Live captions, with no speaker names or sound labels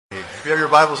If you have your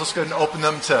Bibles, let's go ahead and open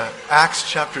them to Acts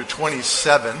chapter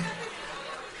 27.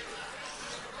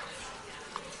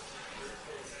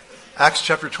 Acts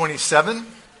chapter 27.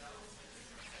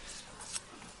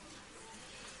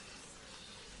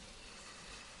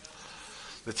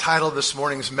 The title of this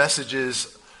morning's message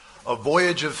is A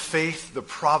Voyage of Faith, the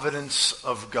Providence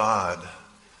of God.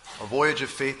 A Voyage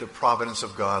of Faith, the Providence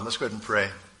of God. Let's go ahead and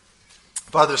pray.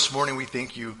 Father, this morning we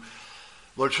thank you,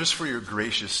 Lord, just for your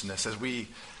graciousness as we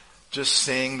just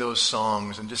sang those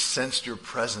songs and just sensed your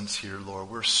presence here, Lord.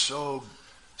 We're so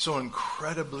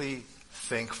incredibly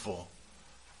thankful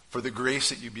for the grace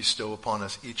that you bestow upon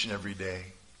us each and every day.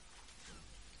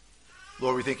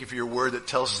 Lord, we thank you for your word that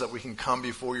tells us that we can come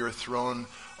before your throne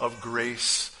of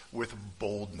grace with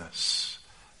boldness,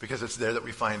 because it's there that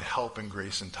we find help and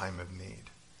grace in time of need.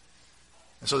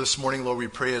 And so this morning, Lord, we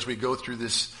pray as we go through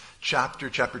this chapter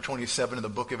 27 of the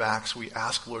book of Acts, we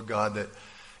ask, Lord God, that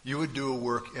you would do a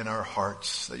work in our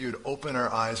hearts, that you would open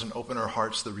our eyes and open our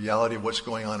hearts to the reality of what's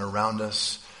going on around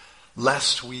us,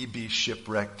 lest we be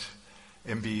shipwrecked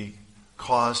and be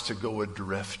caused to go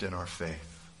adrift in our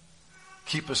faith.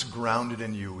 Keep us grounded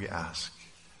in you, we ask.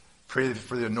 Pray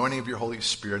for the anointing of your Holy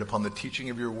Spirit upon the teaching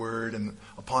of your word and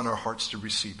upon our hearts to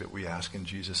receive it, we ask in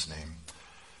Jesus' name.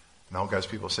 And all God's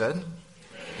people said,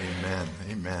 Amen.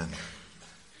 Amen.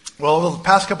 Well, over the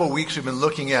past couple of weeks, we've been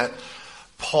looking at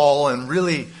Paul and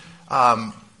really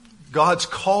God's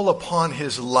call upon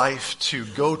his life to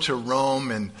go to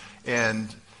Rome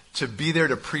and to be there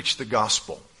to preach the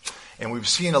gospel. And we've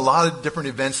seen a lot of different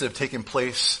events that have taken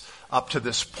place up to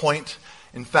this point.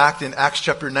 In fact, in Acts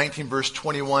chapter 19, verse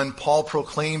 21, Paul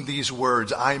proclaimed these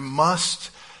words, "I must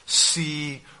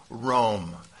see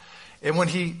Rome." And when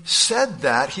he said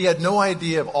that, he had no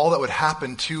idea of all that would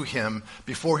happen to him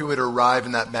before he would arrive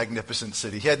in that magnificent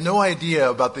city. He had no idea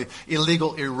about the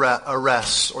illegal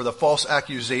arrests or the false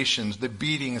accusations, the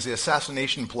beatings, the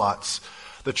assassination plots,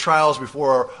 the trials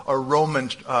before a Roman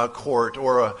court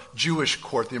or a Jewish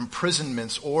court, the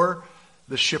imprisonments or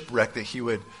the shipwreck that he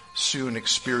would soon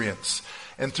experience.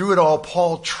 And through it all,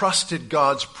 Paul trusted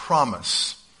God's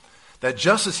promise that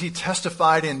just as he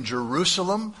testified in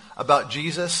Jerusalem about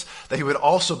Jesus, that he would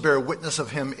also bear witness of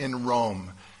him in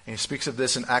Rome. And he speaks of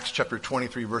this in Acts chapter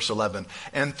 23, verse 11.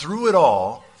 And through it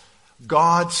all,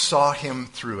 God saw him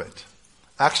through it.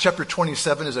 Acts chapter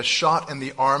 27 is a shot in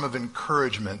the arm of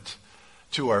encouragement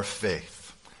to our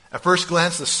faith. At first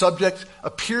glance, the subject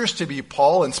appears to be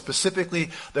Paul, and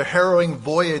specifically the harrowing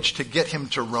voyage to get him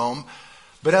to Rome.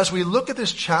 But as we look at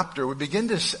this chapter, we begin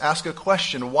to ask a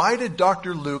question. Why did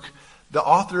Dr. Luke, the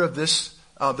author of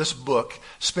this book,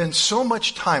 spend so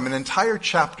much time, an entire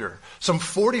chapter, some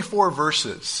 44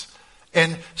 verses,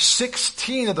 and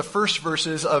 16 of the first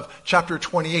verses of chapter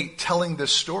 28 telling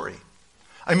this story?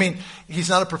 I mean, he's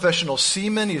not a professional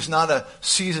seaman. He's not a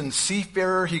seasoned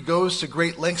seafarer. He goes to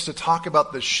great lengths to talk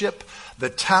about the ship, the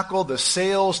tackle, the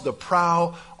sails, the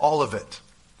prow, all of it.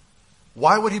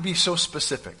 Why would he be so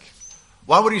specific?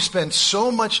 Why would he spend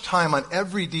so much time on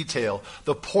every detail?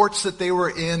 The ports that they were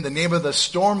in, the name of the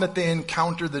storm that they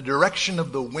encountered, the direction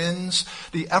of the winds,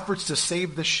 the efforts to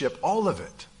save the ship, all of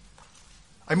it.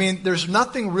 I mean, there's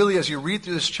nothing really as you read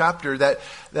through this chapter that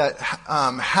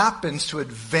happens to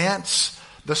advance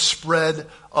the spread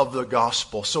of the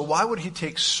gospel. So why would he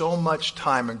take so much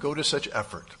time and go to such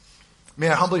effort? May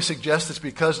I humbly suggest it's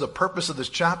because the purpose of this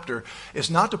chapter is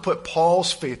not to put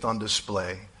Paul's faith on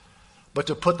display, but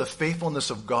to put the faithfulness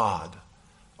of God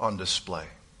on display.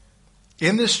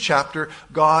 In this chapter,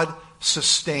 God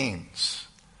sustains,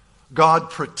 God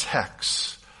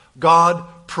protects, God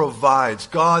provides,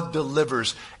 God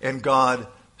delivers, and God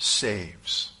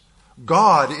saves.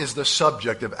 God is the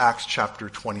subject of Acts chapter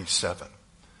 27.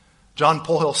 John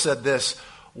Polhill said this,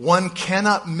 "One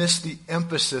cannot miss the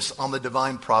emphasis on the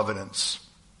divine providence.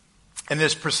 And it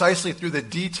is precisely through the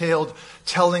detailed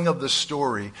telling of the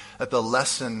story that the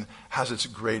lesson has its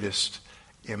greatest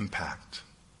impact."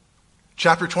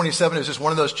 Chapter 27 is just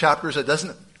one of those chapters that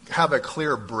doesn't have a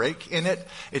clear break in it.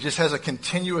 It just has a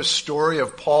continuous story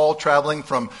of Paul traveling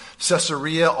from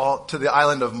Caesarea to the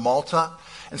island of Malta.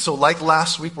 And so like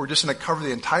last week, we're just going to cover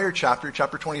the entire chapter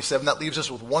 27. That leaves us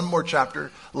with one more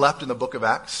chapter left in the book of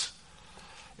Acts.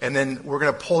 And then we're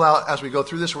going to pull out, as we go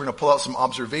through this, we're going to pull out some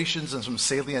observations and some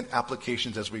salient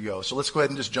applications as we go. So let's go ahead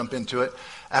and just jump into it.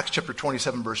 Acts chapter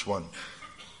 27, verse 1.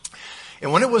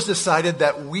 "And when it was decided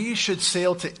that we should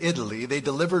sail to Italy, they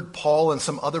delivered Paul and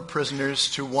some other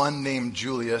prisoners to one named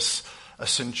Julius, a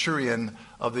centurion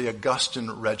of the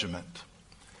Augustan regiment.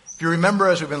 If you remember,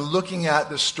 as we've been looking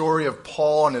at the story of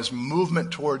Paul and his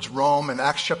movement towards Rome in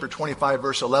Acts chapter 25,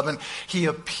 verse 11, he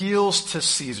appeals to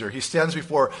Caesar. He stands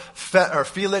before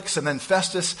Felix and then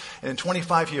Festus, and in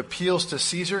 25 he appeals to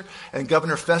Caesar. And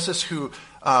Governor Festus, who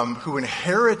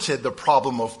inherited the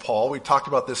problem of Paul, we talked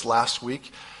about this last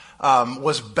week,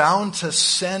 was bound to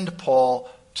send Paul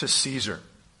to Caesar.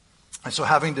 And so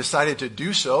having decided to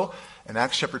do so, in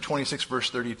Acts chapter 26, verse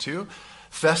 32,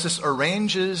 Festus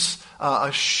arranges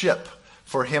a ship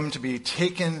for him to be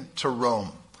taken to Rome.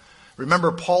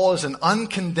 Remember, Paul is an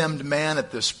uncondemned man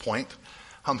at this point,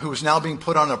 who is now being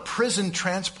put on a prison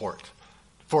transport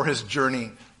for his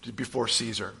journey before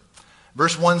Caesar.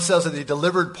 Verse 1 says that he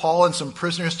delivered Paul and some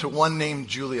prisoners to one named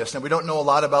Julius. Now, we don't know a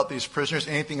lot about these prisoners,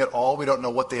 anything at all. We don't know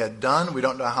what they had done. We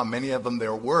don't know how many of them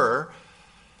there were.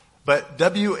 But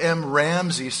W.M.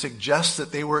 Ramsey suggests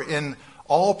that they were in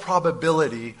all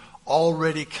probability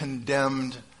already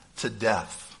condemned to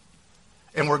death.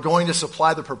 And we're going to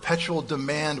supply the perpetual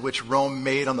demand which Rome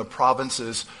made on the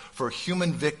provinces for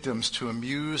human victims to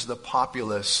amuse the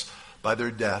populace by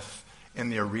their death in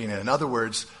the arena. In other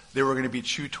words, they were going to be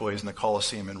chew toys in the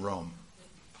Colosseum in Rome.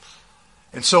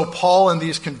 And so Paul and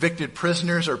these convicted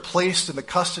prisoners are placed in the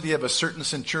custody of a certain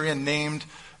centurion named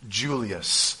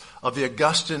Julius of the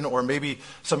Augustan, or maybe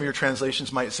some of your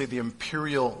translations might say the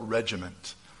imperial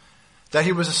regiment. That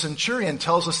he was a centurion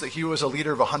tells us that he was a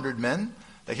leader of 100 men,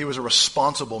 that he was a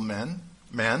responsible man,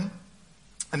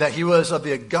 and that he was of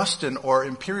the Augustan or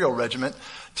imperial regiment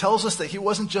tells us that he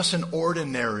wasn't just an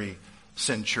ordinary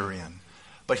centurion,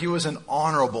 but he was an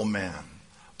honorable man,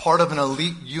 part of an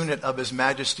elite unit of His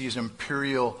Majesty's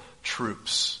imperial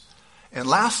troops. And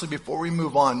lastly, before we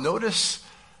move on, notice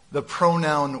the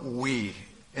pronoun we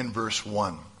in verse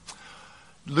 1.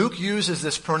 Luke uses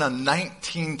this pronoun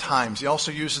 19 times. He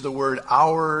also uses the word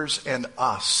ours and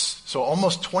us. So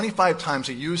almost 25 times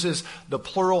he uses the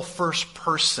plural first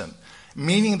person,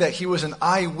 meaning that he was an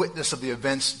eyewitness of the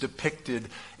events depicted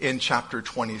in chapter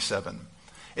 27.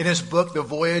 In his book, The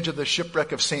Voyage of the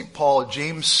Shipwreck of St. Paul,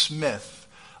 James Smith,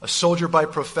 a soldier by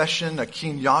profession, a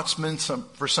keen yachtsman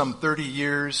for some 30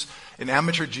 years, an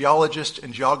amateur geologist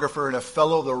and geographer, and a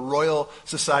fellow of the Royal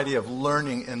Society of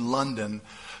Learning in London,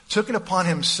 took it upon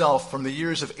himself from the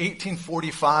years of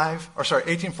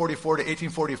 1844 to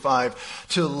 1845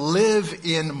 to live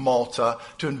in Malta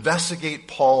to investigate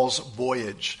Paul's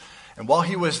voyage. And while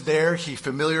he was there, he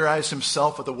familiarized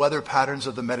himself with the weather patterns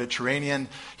of the Mediterranean.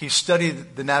 He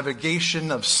studied the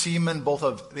navigation of seamen, both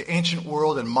of the ancient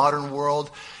world and modern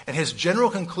world. And his general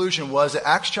conclusion was that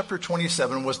Acts chapter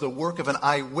 27 was the work of an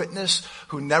eyewitness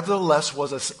who nevertheless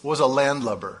was a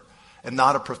landlubber and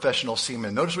not a professional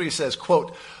seaman. Notice what he says,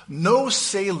 quote, "No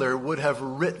sailor would have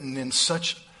written in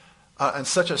such a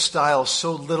style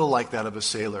so little like that of a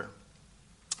sailor.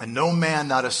 And no man,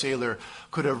 not a sailor,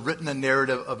 could have written a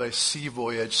narrative of a sea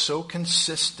voyage so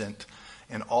consistent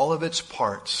in all of its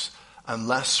parts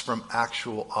unless from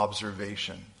actual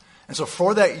observation." And so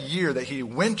for that year that he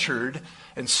wintered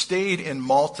and stayed in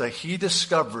Malta, he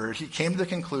came to the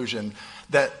conclusion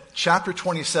that chapter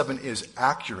 27 is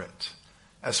accurate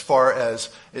as far as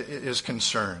it is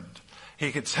concerned.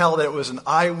 He could tell that it was an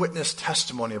eyewitness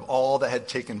testimony of all that had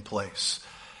taken place.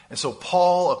 And so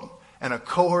Paul and a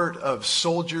cohort of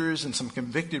soldiers and some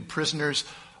convicted prisoners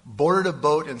boarded a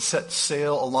boat and set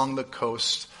sail along the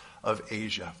coast of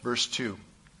Asia. Verse 2.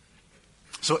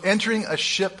 "So entering a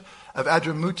ship of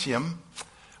Adramutium,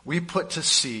 we put to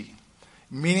sea,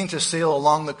 meaning to sail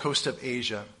along the coast of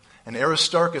Asia. And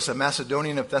Aristarchus, a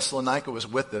Macedonian of Thessalonica, was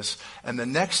with us. And the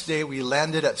next day we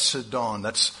landed at Sidon.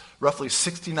 That's roughly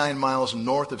 69 miles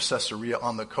north of Caesarea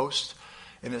on the coast.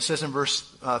 And it says in verse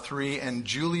 3, "And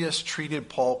Julius treated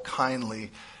Paul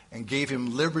kindly and gave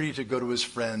him liberty to go to his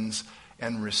friends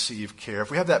and receive care."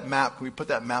 If we have that map, can we put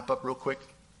that map up real quick?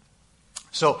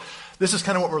 So this is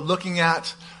kind of what we're looking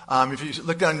at. If you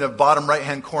look down in the bottom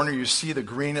right-hand corner, you see the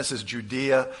green. This is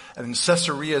Judea. And then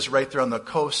Caesarea is right there on the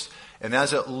coast. And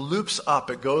as it loops up,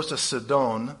 it goes to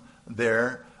Sidon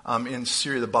there in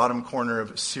Syria, the bottom corner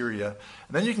of Syria.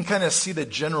 And then you can kind of see the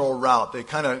general route. They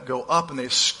kind of go up and they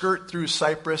skirt through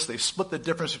Cyprus. They split the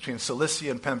difference between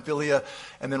Cilicia and Pamphylia.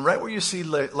 And then right where you see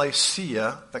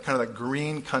Lycia, that kind of the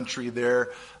green country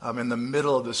there in the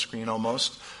middle of the screen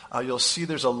almost, you'll see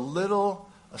there's a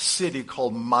city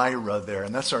called Myra there,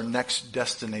 and that's our next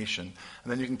destination. And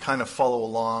then you can kind of follow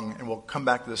along, and we'll come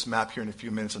back to this map here in a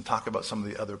few minutes and talk about some of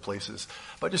the other places.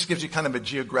 But it just gives you kind of a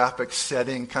geographic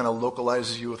setting, kind of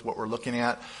localizes you with what we're looking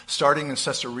at. Starting in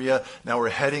Caesarea, now we're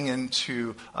heading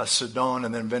into Sidon,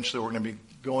 and then eventually we're going to be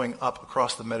going up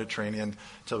across the Mediterranean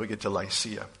until we get to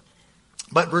Lycia.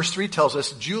 But verse 3 tells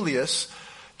us Julius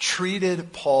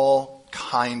treated Paul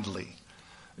kindly.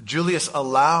 Julius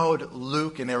allowed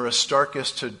Luke and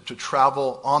Aristarchus to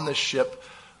travel on the ship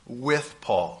with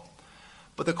Paul.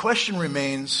 But the question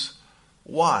remains,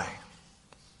 why?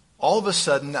 All of a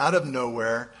sudden, out of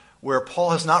nowhere, where Paul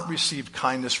has not received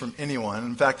kindness from anyone,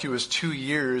 in fact, he was 2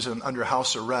 years under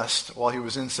house arrest while he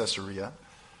was in Caesarea.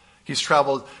 He's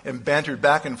traveled and bantered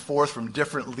back and forth from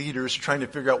different leaders trying to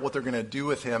figure out what they're going to do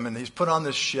with him. And he's put on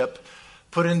this ship,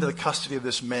 put into the custody of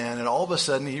this man, and all of a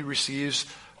sudden he receives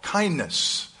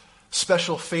kindness,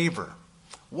 special favor.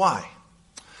 Why?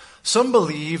 Some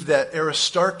believe that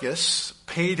Aristarchus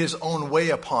paid his own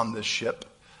way upon this ship,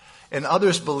 and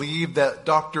others believe that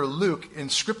Dr. Luke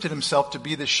inscripted himself to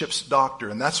be the ship's doctor,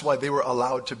 and that's why they were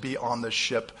allowed to be on the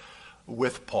ship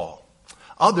with Paul.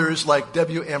 Others, like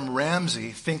W.M.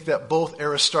 Ramsey, think that both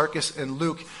Aristarchus and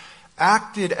Luke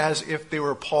acted as if they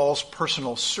were Paul's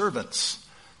personal servants,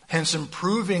 hence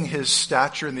improving his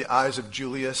stature in the eyes of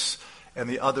Julius and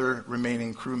the other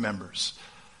remaining crew members.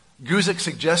 Guzik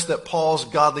suggests that Paul's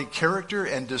godly character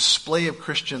and display of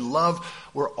Christian love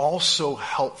were also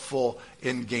helpful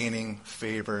in gaining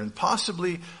favor. And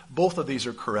possibly both of these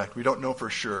are correct. We don't know for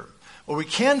sure. What we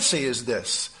can say is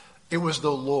this: it was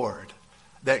the Lord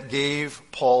that gave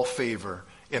Paul favor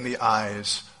in the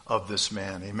eyes of this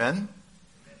man. Amen?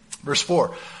 Verse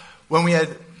 4, when we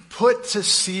had put to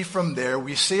sea from there,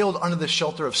 we sailed under the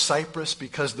shelter of Cyprus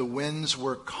because the winds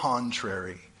were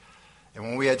contrary. And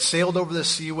when we had sailed over the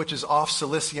sea, which is off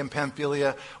Cilicia and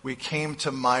Pamphylia, we came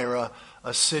to Myra,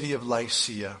 a city of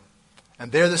Lycia.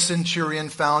 And there the centurion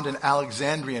found an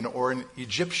Alexandrian or an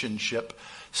Egyptian ship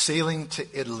sailing to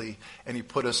Italy, and he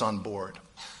put us on board.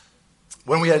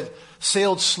 When we had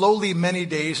sailed slowly many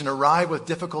days and arrived with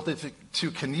difficulty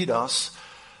to Knidos,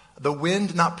 the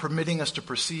wind not permitting us to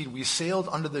proceed, we sailed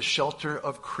under the shelter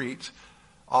of Crete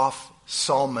off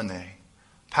Salmone.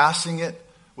 Passing it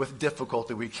with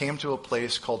difficulty, we came to a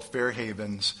place called Fair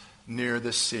Havens near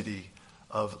the city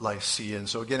of Lycia. And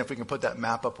so again, if we can put that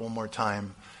map up one more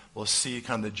time, we'll see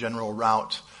kind of the general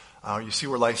route. You see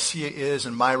where Lycia is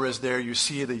and Myra is there. You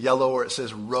see the yellow where it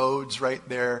says Rhodes right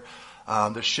there.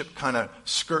 The ship kind of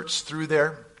skirts through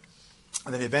there.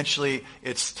 And then eventually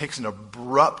it takes an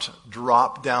abrupt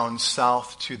drop down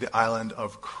south to the island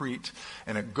of Crete.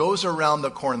 And it goes around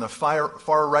the corner, the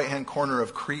far right-hand corner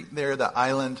of Crete there, the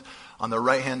island. On the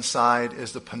right-hand side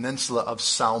is the peninsula of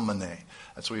Salmone.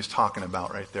 That's what he's talking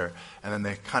about right there. And then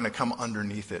they kind of come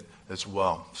underneath it as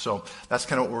well. So that's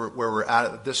kind of where we're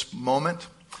at this moment.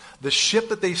 The ship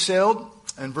that they sailed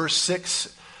in verse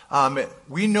 6,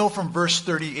 we know from verse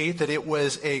 38 that it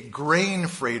was a grain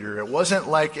freighter. It wasn't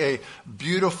like a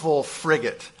beautiful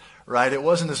frigate, right? It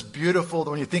wasn't this beautiful,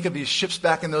 when you think of these ships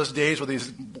back in those days with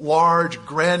these large,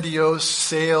 grandiose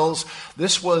sails,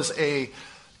 this was a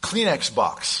Kleenex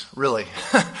box, really.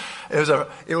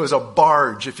 It was a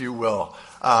barge, if you will,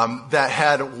 that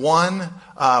had one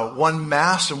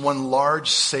mast and one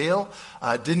large sail.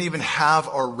 Didn't even have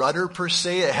a rudder per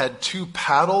se. It had 2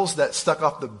 paddles that stuck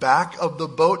off the back of the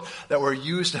boat that were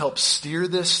used to help steer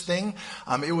this thing.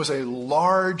 It was a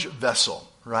large vessel,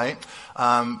 right?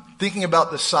 Thinking about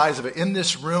the size of it, in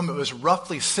this room, it was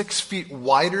roughly 6 feet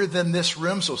wider than this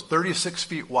room, so it's 36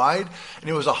 feet wide, and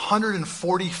it was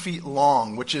 140 feet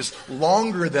long, which is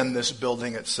longer than this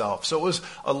building itself. So it was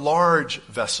a large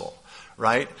vessel,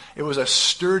 right? It was a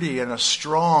sturdy and a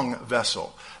strong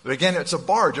vessel. But again, it's a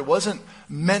barge. It wasn't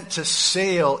meant to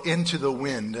sail into the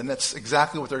wind, and that's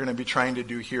exactly what they're going to be trying to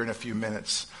do here in a few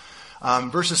minutes.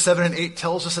 Verses 7 and 8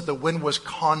 tells us that the wind was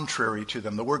contrary to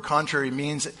them. The word contrary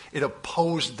means it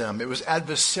opposed them. It was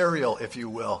adversarial, if you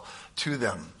will, to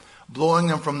them, blowing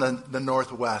them from the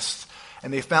northwest.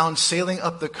 And they found sailing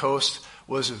up the coast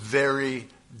was very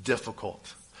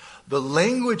difficult. The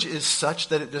language is such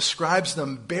that it describes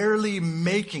them barely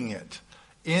making it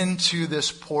into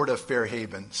this port of Fair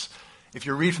Havens. If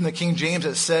you read from the King James,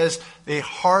 it says they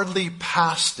hardly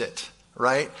passed it.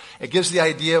 Right? It gives the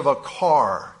idea of a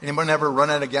car. Anyone ever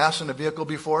run out of gas in a vehicle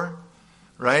before?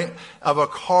 Right? Of a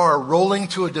car rolling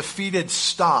to a defeated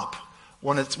stop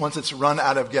once it's run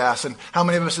out of gas. And how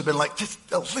many of us have been like, just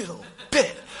a little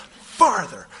bit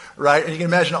farther? Right? And you can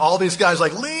imagine all these guys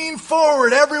like, lean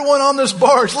forward, everyone on this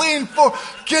barge, lean forward,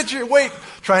 get your weight,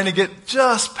 trying to get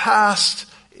just past,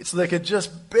 so they could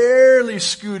just barely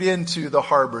scoot into the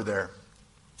harbor there.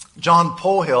 John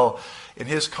Pohill, in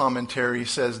his commentary,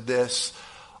 says this: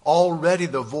 already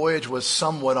the voyage was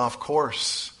somewhat off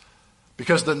course,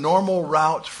 because the normal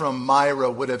route from Myra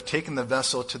would have taken the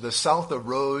vessel to the south of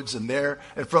Rhodes and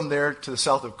from there to the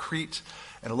south of Crete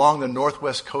and along the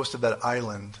northwest coast of that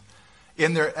island.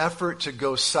 In their effort to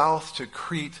go south to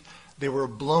Crete, they were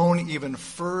blown even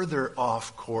further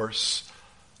off course,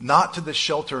 not to the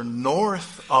shelter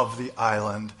north of the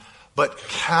island, but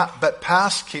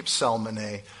past Cape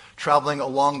Salmone, traveling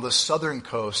along the southern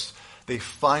coast. They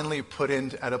finally put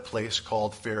in at a place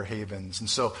called Fair Havens. And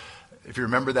so, if you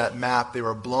remember that map, they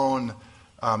were blown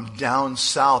down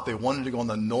south. They wanted to go on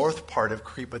the north part of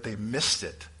Crete, but they missed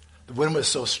it. The wind was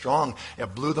so strong,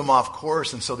 it blew them off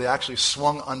course, and so they actually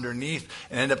swung underneath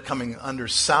and ended up coming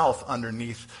south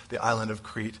underneath the island of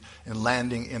Crete and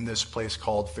landing in this place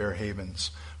called Fair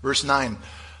Havens. Verse 9,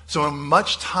 so when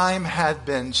much time had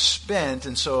been spent,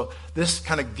 and so this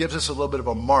kind of gives us a little bit of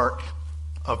a mark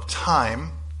of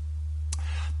time,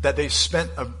 that they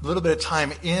spent a little bit of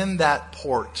time in that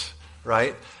port,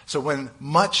 right? So when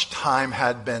much time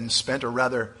had been spent, or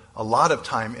rather a lot of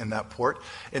time in that port,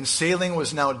 and sailing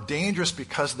was now dangerous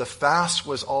because the fast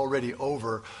was already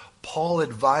over, Paul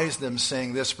advised them,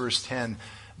 saying this, verse 10,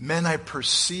 men, I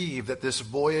perceive that this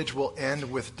voyage will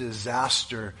end with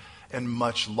disaster and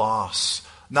much loss,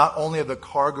 not only of the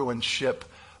cargo and ship,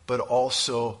 but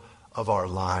also of our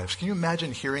lives. Can you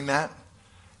imagine hearing that?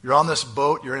 You're on this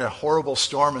boat, you're in a horrible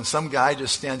storm, and some guy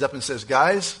just stands up and says,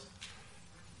 guys,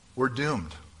 we're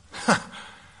doomed.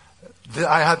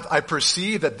 I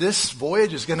perceive that this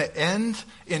voyage is going to end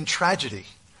in tragedy.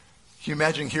 Can you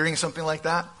imagine hearing something like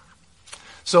that?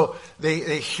 So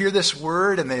they hear this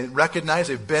word and they recognize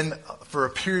they've been for a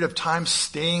period of time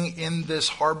staying in this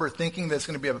harbor, thinking that it's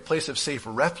going to be a place of safe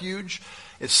refuge.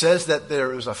 It says that there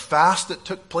was a fast that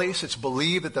took place. It's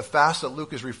believed that the fast that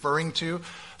Luke is referring to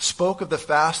spoke of the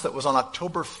fast that was on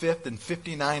October 5th in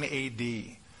 59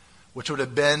 AD, which would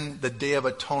have been the Day of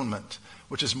Atonement,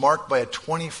 which is marked by a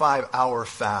 25-hour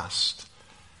fast.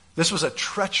 This was a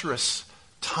treacherous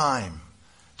time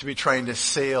to be trying to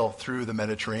sail through the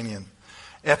Mediterranean.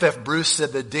 F.F. Bruce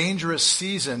said the dangerous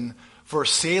season for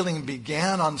sailing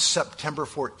began on September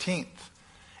 14th,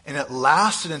 and it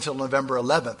lasted until November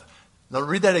 11th. Now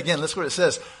read that again. Listen what it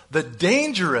says. The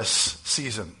dangerous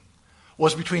season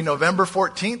was between September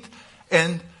 14th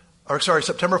and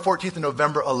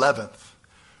November 11th.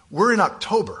 We're in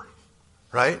October,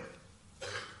 right?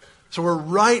 So we're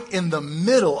right in the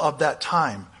middle of that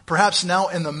time. Perhaps now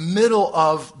in the middle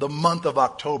of the month of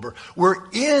October. We're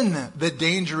in the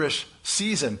dangerous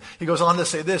season. He goes on to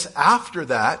say this, after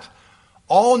that,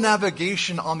 all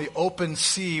navigation on the open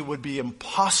sea would be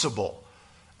impossible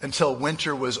until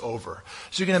winter was over.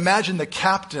 So you can imagine the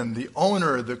captain, the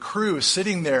owner, the crew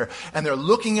sitting there, and they're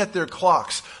looking at their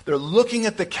clocks. They're looking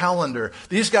at the calendar.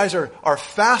 These guys are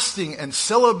fasting and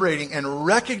celebrating and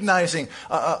recognizing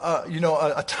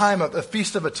a time of a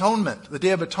Feast of Atonement, the Day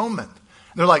of Atonement.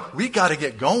 And they're like, we got to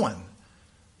get going.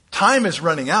 Time is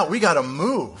running out. We got to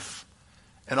move.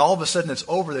 And all of a sudden it's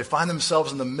over. They find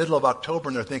themselves in the middle of October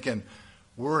and they're thinking,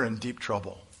 we're in deep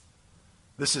trouble.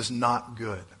 This is not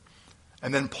good.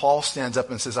 And then Paul stands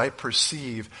up and says, I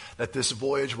perceive that this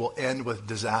voyage will end with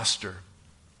disaster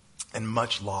and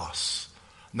much loss.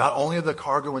 Not only of the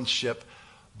cargo and ship,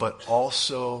 but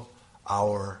also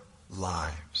our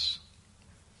lives.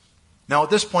 Now at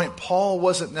this point, Paul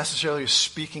wasn't necessarily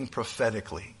speaking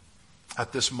prophetically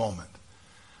at this moment,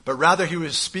 but rather he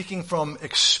was speaking from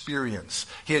experience.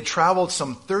 He had traveled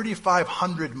some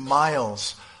 3,500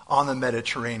 miles on the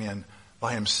Mediterranean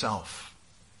by himself.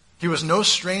 He was no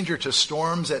stranger to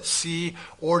storms at sea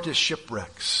or to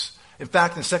shipwrecks. In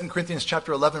fact, in 2 Corinthians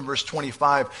chapter 11, verse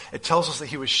 25, it tells us that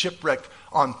he was shipwrecked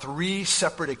on 3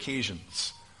 separate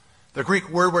occasions. The Greek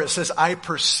word where it says, I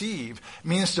perceive,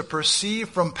 means to perceive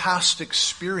from past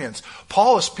experience.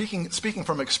 Paul is speaking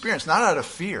from experience, not out of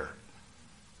fear.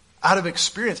 Out of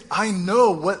experience. I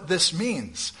know what this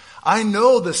means. I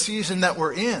know the season that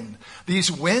we're in.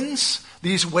 These winds,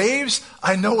 these waves,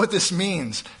 I know what this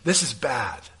means. This is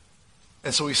bad.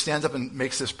 And so he stands up and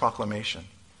makes this proclamation.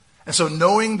 And so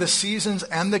knowing the seasons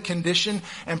and the condition,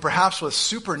 and perhaps with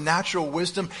supernatural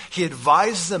wisdom, he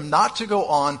advises them not to go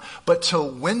on, but to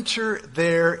winter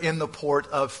there in the port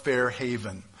of Fair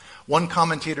Haven. One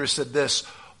commentator said this,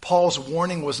 Paul's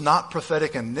warning was not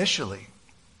prophetic initially,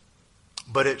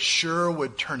 but it sure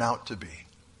would turn out to be.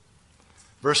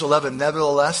 Verse 11,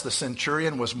 nevertheless, the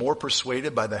centurion was more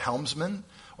persuaded by the helmsman,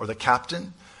 or the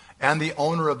captain, and the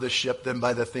owner of the ship than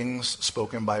by the things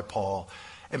spoken by Paul.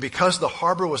 And because the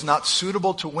harbor was not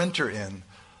suitable to winter in,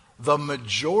 the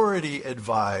majority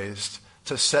advised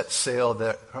to set sail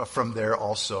from there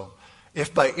also,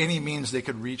 if by any means they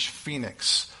could reach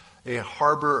Phoenix, a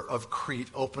harbor of Crete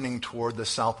opening toward the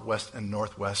southwest and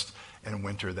northwest, and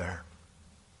winter there.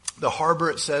 The harbor,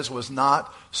 it says, was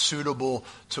not suitable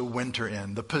to winter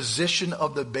in. The position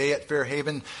of the bay at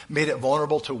Fairhaven made it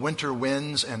vulnerable to winter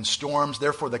winds and storms.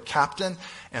 Therefore, the captain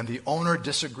and the owner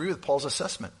disagree with Paul's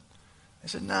assessment. They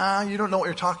said, nah, you don't know what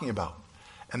you're talking about.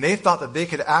 And they thought that they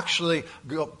could actually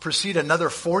proceed another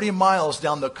 40 miles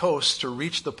down the coast to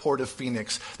reach the port of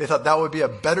Phoenix. They thought that would be a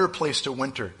better place to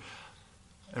winter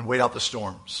and wait out the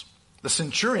storms. The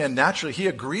centurion, naturally, he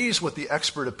agrees with the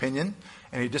expert opinion,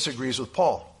 and he disagrees with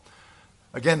Paul.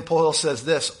 Again, Paul says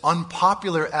this,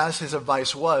 unpopular as his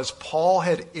advice was, Paul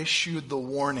had issued the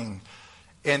warning.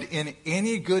 And in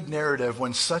any good narrative,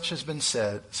 when such has been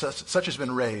said, such has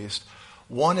been raised,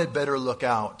 one had better look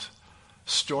out.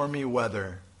 Stormy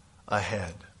weather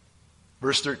ahead.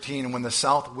 Verse 13, when the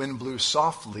south wind blew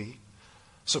softly,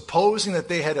 supposing that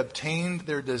they had obtained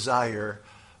their desire,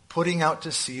 putting out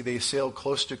to sea, they sailed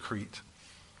close to Crete.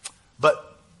 But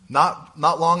not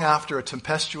long after, a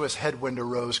tempestuous headwind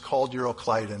arose called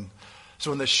Euroclydon.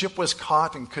 So when the ship was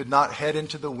caught and could not head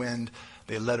into the wind,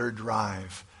 they let her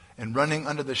drive. And running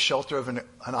under the shelter of an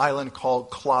island called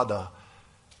Clauda,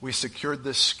 we secured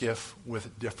this skiff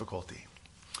with difficulty.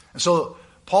 And so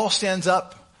Paul stands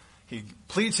up. He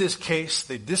pleads his case.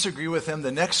 They disagree with him.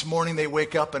 The next morning they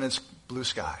wake up and it's blue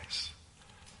skies.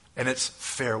 And it's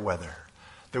fair weather.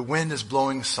 The wind is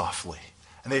blowing softly.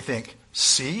 And they think,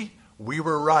 see, we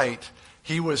were right.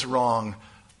 He was wrong.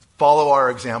 Follow our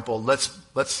example. Let's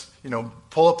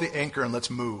pull up the anchor and let's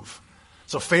move.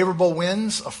 So favorable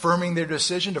winds, affirming their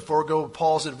decision to forego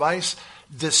Paul's advice,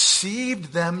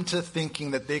 deceived them to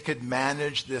thinking that they could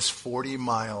manage this 40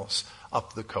 miles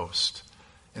up the coast.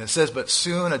 And it says, but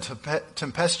soon a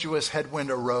tempestuous headwind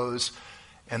arose,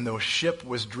 and the ship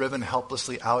was driven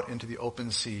helplessly out into the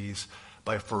open seas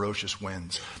by ferocious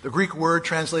winds. The Greek word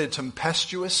translated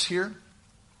tempestuous here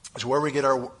is where we get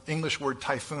our English word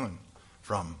typhoon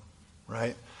from,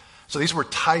 right? So these were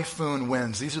typhoon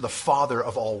winds. These are the father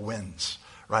of all winds,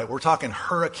 right? We're talking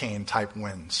hurricane type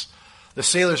winds. The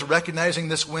sailors, recognizing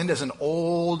this wind as an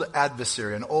old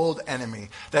adversary, an old enemy,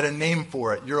 that had a name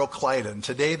for it, Euroclydon.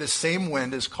 Today, the same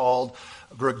wind is called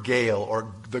gregale,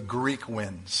 or the Greek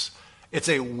winds. It's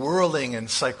a whirling and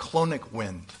cyclonic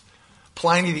wind.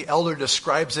 Pliny the Elder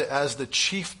describes it as the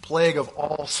chief plague of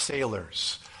all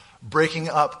sailors, breaking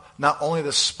up not only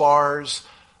the spars,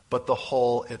 but the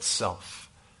hull itself.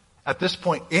 At this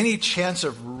point, any chance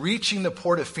of reaching the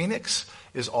port of Phoenix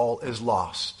is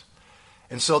lost.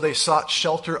 And so they sought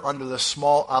shelter under the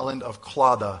small island of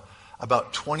Clauda,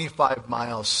 about 25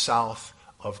 miles south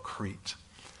of Crete.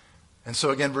 And so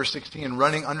again, verse 16,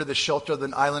 running under the shelter of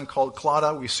an island called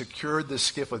Clauda, we secured the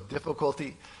skiff with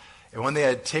difficulty. And when they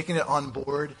had taken it on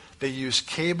board, they used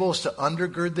cables to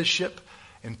undergird the ship,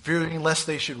 and fearing lest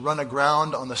they should run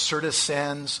aground on the Syrtis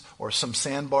sands or some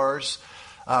sandbars,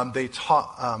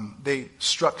 they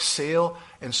struck sail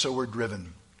and so were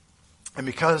driven. And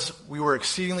because we were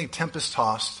exceedingly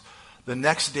tempest-tossed, the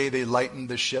next day they lightened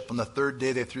the ship. On the third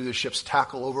day they threw the ship's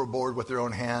tackle overboard with their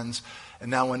own hands. And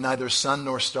now when neither sun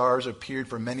nor stars appeared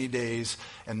for many days,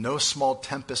 and no small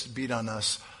tempest beat on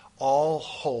us, all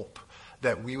hope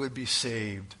that we would be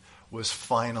saved was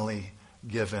finally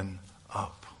given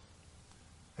up.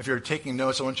 If you're taking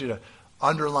notes, I want you to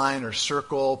underline or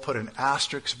circle, put an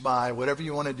asterisk by, whatever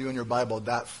you want to do in your Bible,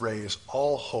 that phrase,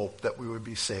 all hope that we would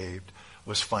be saved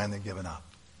was finally given up.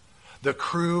 The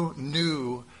crew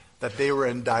knew that they were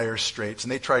in dire straits,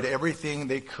 and they tried everything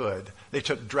they could. They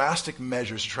took drastic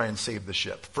measures to try and save the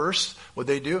ship. First, what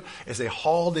they do is they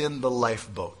hauled in the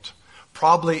lifeboat.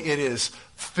 Probably it is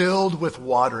filled with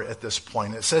water at this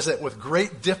point. It says that with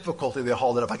great difficulty they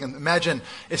hauled it up. I can imagine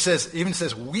it says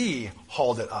we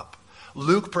hauled it up.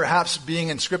 Luke perhaps being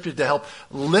in scripture to help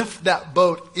lift that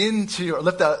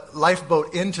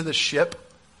lifeboat into the ship.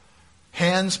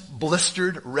 Hands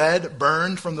blistered, red,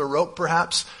 burned from the rope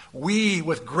perhaps. We,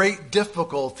 with great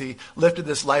difficulty, lifted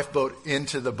this lifeboat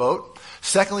into the boat.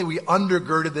 Secondly, we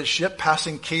undergirded the ship,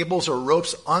 passing cables or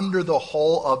ropes under the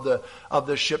hull of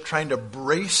the ship, trying to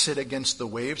brace it against the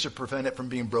waves to prevent it from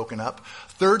being broken up.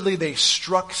 Thirdly, they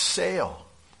struck sail.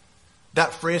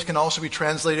 That phrase can also be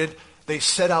translated, they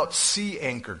set out sea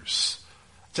anchors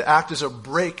to act as a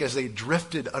brake as they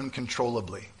drifted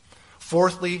uncontrollably.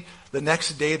 Fourthly, the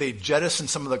next day they jettisoned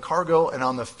some of the cargo, and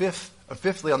on the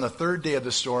fifthly, on the third day of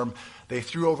the storm, they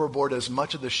threw overboard as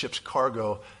much of the ship's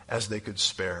cargo as they could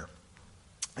spare.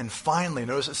 And finally,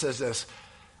 notice it says this,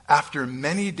 after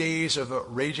many days of a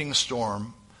raging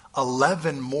storm,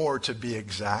 11 more to be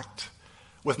exact,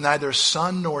 with neither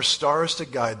sun nor stars to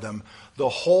guide them, the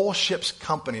whole ship's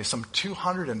company, some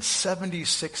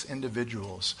 276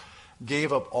 individuals,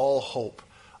 gave up all hope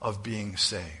of being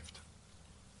saved.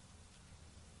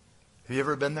 Have you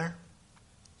ever been there?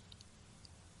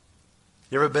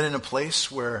 You ever been in a place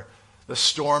where the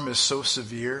storm is so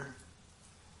severe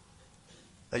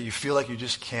that you feel like you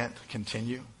just can't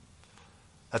continue?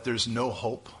 That there's no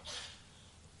hope?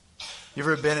 You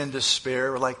ever been in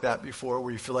despair like that before,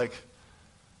 where you feel like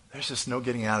there's just no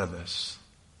getting out of this?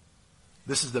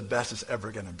 This is the best it's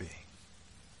ever going to be.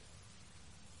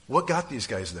 What got these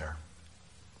guys there?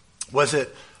 Was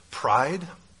it pride?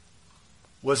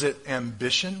 Was it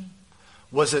ambition?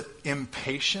 Was it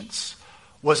impatience?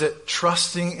 Was it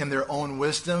trusting in their own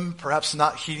wisdom, perhaps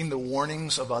not heeding the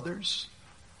warnings of others?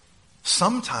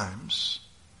 Sometimes,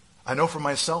 I know for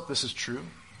myself this is true,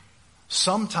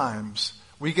 sometimes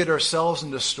we get ourselves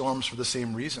into storms for the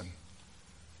same reason.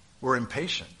 We're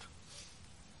impatient.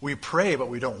 We pray, but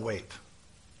we don't wait.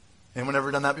 Anyone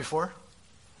ever done that before?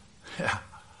 Yeah,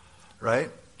 right?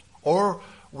 Or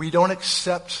we don't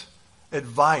accept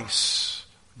advice,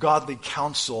 godly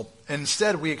counsel.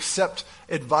 Instead, we accept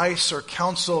advice or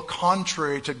counsel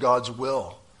contrary to God's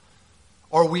will.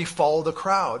 Or we follow the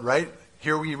crowd, right?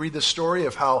 Here we read the story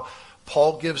of how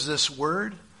Paul gives this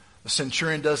word. The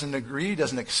centurion doesn't agree,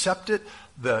 doesn't accept it.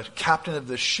 The captain of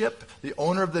the ship, the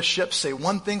owner of the ship say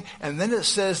one thing, and then it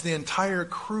says the entire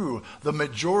crew, the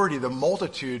majority, the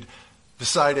multitude,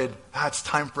 decided, it's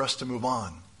time for us to move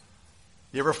on.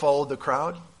 You ever followed the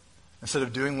crowd instead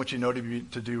of doing what you know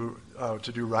to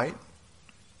do right?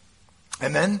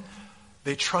 And then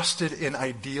they trusted in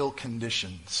ideal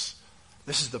conditions.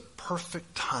 This is the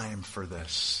perfect time for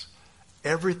this.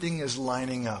 Everything is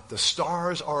lining up. The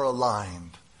stars are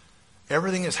aligned.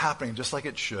 Everything is happening just like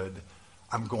it should.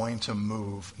 I'm going to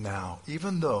move now,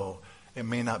 even though it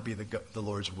may not be the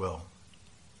Lord's will.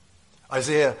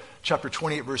 Isaiah chapter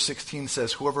 28, verse 16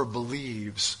 says, whoever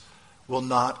believes will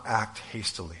not act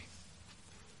hastily.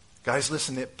 Guys,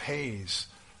 listen, it pays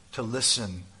to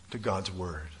listen to God's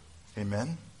word.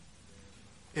 Amen?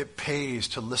 It pays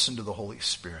to listen to the Holy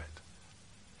Spirit.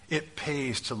 It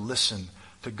pays to listen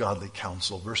to godly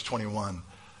counsel. Verse 21.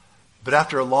 But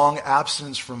after a long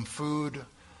absence from food,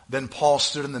 then Paul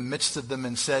stood in the midst of them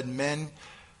and said, men,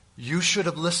 you should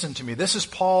have listened to me. This is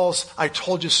Paul's I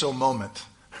told you so moment,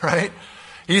 right?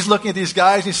 He's looking at these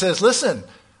guys. He says, listen,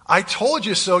 I told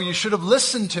you so. You should have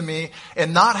listened to me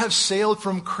and not have sailed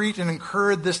from Crete and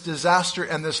incurred this disaster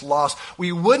and this loss.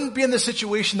 We wouldn't be in the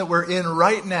situation that we're in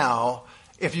right now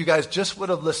if you guys just would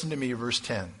have listened to me, verse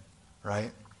 10,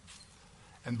 right?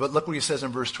 But look what he says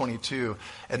in verse 22.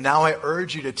 And now I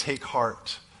urge you to take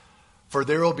heart, for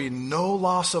there will be no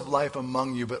loss of life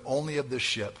among you, but only of the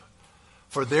ship.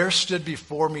 For there stood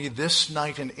before me this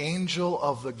night an angel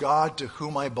of the God to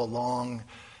whom I belong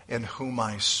and whom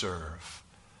I serve.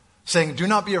 Saying, do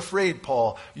not be afraid,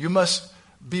 Paul. You must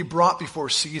be brought before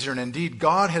Caesar. And indeed,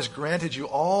 God has granted you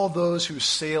all those who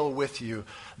sail with you.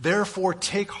 Therefore,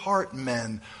 take heart,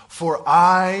 men, for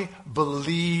I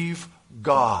believe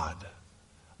God,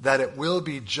 that it will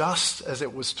be just as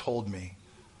it was told me.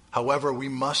 However, we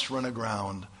must run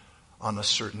aground on a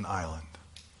certain island.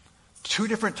 2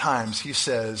 different times he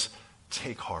says,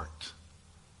 take heart.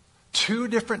 2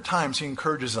 different times he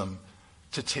encourages them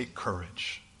to take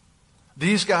courage.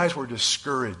 These guys were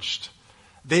discouraged.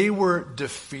 They were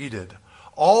defeated.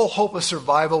 All hope of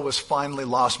survival was finally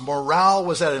lost. Morale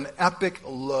was at an epic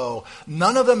low.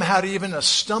 None of them had even a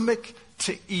stomach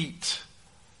to eat.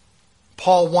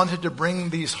 Paul wanted to bring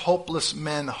these hopeless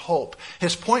men hope.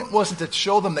 His point wasn't to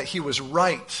show them that he was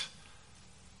right,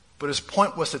 but his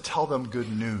point was to tell them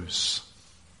good news,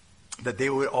 that they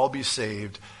would all be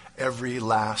saved, every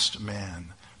last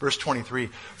man. Verse 23,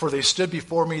 for there stood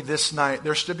before me this night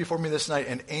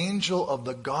an angel of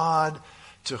the God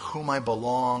to whom I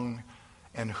belong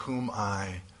and whom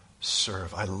I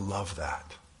serve. I love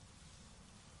that.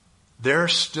 There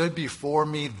stood before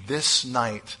me this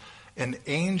night an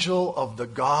angel of the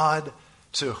God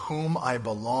to whom I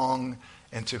belong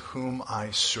and to whom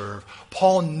I serve.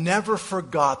 Paul never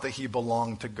forgot that he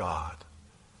belonged to God.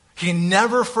 He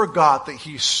never forgot that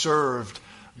he served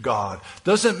God.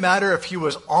 Doesn't matter if he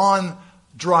was on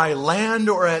dry land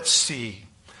or at sea,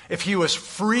 if he was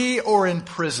free or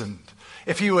imprisoned,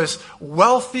 if he was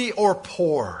wealthy or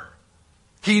poor.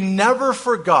 He never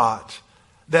forgot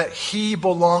that he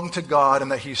belonged to God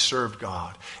and that he served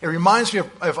God. It reminds me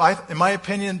of, in my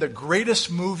opinion, the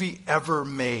greatest movie ever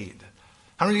made.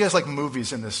 How many of you guys like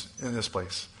movies in this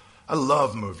place? I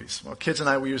love movies. Well, kids and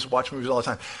I, we used to watch movies all the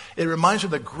time. It reminds me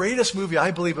of the greatest movie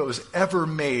I believe it was ever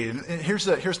made. And here's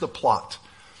the plot.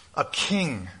 A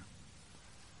king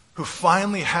who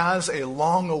finally has a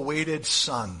long-awaited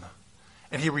son.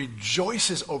 And he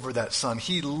rejoices over that son.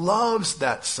 He loves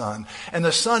that son. And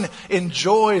the son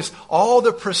enjoys all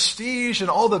the prestige and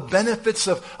all the benefits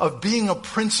of being a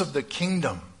prince of the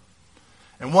kingdom.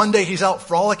 And one day he's out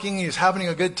frolicking, he's having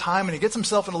a good time, and he gets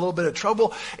himself in a little bit of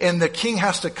trouble, and the king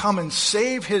has to come and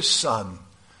save his son.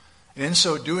 And in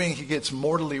so doing, he gets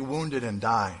mortally wounded and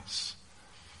dies.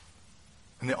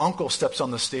 And the uncle steps on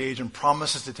the stage and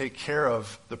promises to take care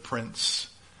of the prince,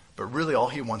 but really all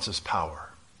he wants is power.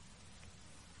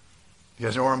 You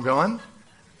guys know where I'm going?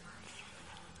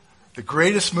 The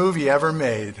greatest movie ever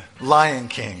made, Lion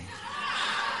King.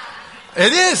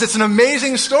 It is. It's an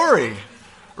amazing story,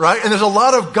 right? And there's a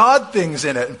lot of God things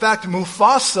in it. In fact,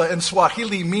 Mufasa in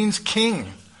Swahili means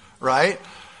king, right?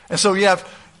 And so you have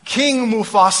King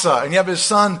Mufasa, and you have his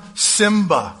son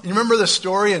Simba. You remember the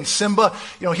story? And Simba,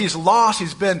 he's lost.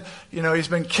 He's been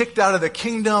kicked out of the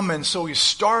kingdom, and so he's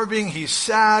starving. He's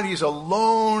sad. He's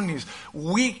alone. He's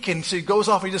weak, and so he goes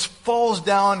off. He just falls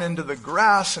down into the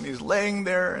grass, and he's laying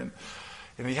there, and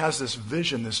he has this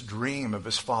vision, this dream of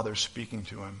his father speaking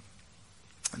to him.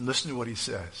 And listen to what he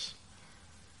says: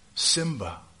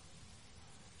 "Simba,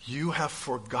 you have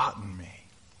forgotten me."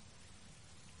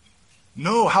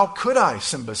 "No, how could I?"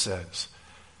 Simba says.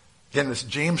 Again, this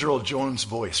James Earl Jones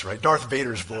voice, right? Darth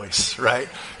Vader's voice, right?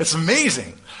 It's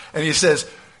amazing. And he says,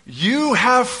 "You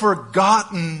have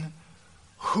forgotten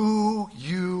who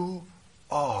you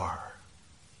are,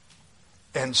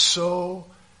 and so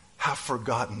have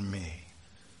forgotten me."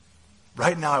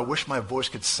 Right now, I wish my voice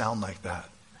could sound like that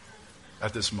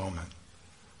at this moment.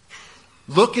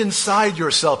 "Look inside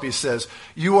yourself," he says.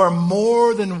 "You are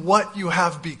more than what you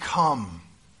have become.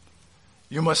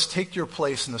 You must take your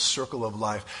place in the circle of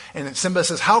life." And Simba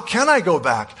says, "How can I go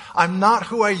back? I'm not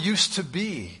who I used to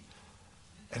be."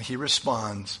 And he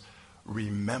responds,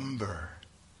 "Remember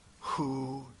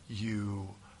who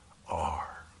you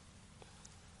are.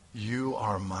 You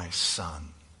are my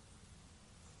son.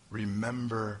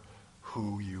 Remember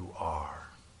who you are."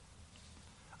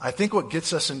 I think what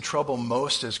gets us in trouble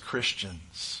most as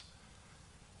Christians,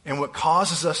 and what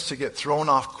causes us to get thrown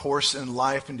off course in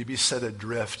life and to be set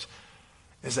adrift,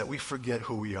 is that we forget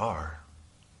who we are.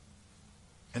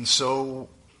 And so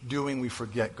doing, we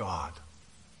forget God.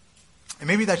 And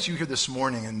maybe that's you here this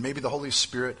morning, and maybe the Holy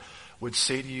Spirit would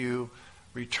say to you,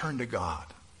 return to God.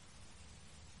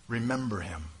 Remember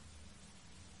him.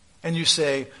 And you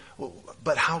say, well,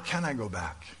 but how can I go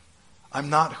back? I'm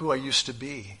not who I used to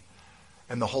be.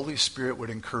 And the Holy Spirit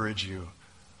would encourage you,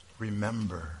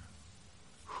 remember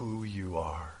who you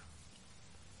are.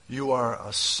 You are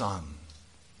a son.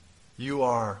 You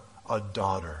are a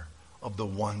daughter of the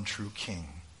one true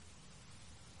King.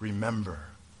 Remember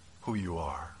who you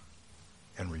are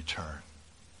and return.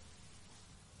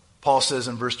 Paul says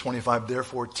in verse 25,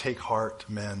 "Therefore take heart,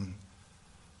 men,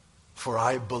 for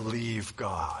I believe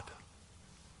God,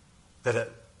 that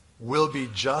it will be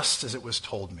just as it was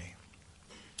told me."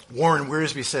 Warren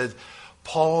Wiersbe said,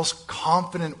 Paul's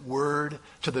confident word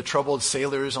to the troubled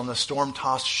sailors on the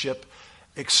storm-tossed ship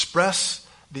express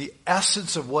the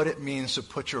essence of what it means to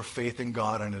put your faith in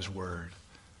God and his word.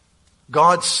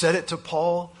 God said it to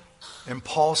Paul, and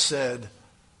Paul said,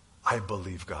 I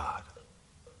believe God.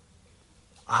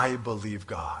 I believe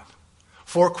God.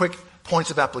 4 quick points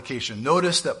of application.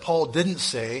 Notice that Paul didn't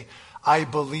say, I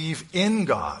believe in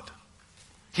God.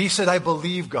 He said, I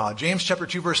believe God. James chapter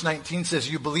 2 verse 19 says,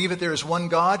 you believe that there is one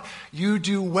God? You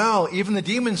do well. Even the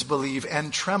demons believe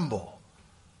and tremble.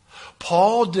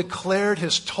 Paul declared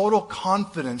his total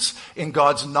confidence in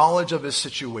God's knowledge of his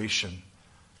situation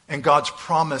and God's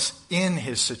promise in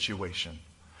his situation.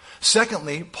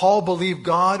 Secondly, Paul believed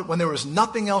God when there was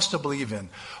nothing else to believe in.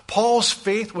 Paul's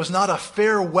faith was not a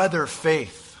fair weather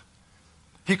faith.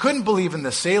 He couldn't believe in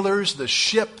the sailors, the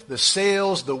ship, the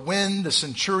sails, the wind, the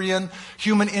centurion,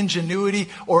 human ingenuity,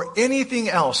 or anything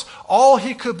else. All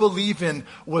he could believe in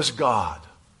was God.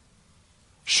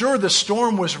 Sure, the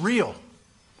storm was real.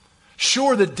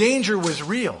 Sure, the danger was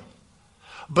real.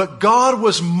 But God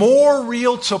was more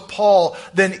real to Paul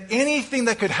than anything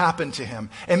that could happen to him.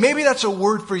 And maybe that's a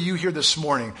word for you here this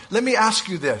morning. Let me ask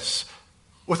you this.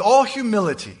 With all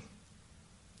humility,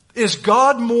 is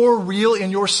God more real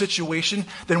in your situation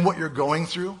than what you're going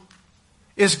through?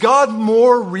 Is God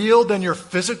more real than your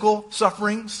physical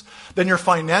sufferings, than your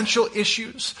financial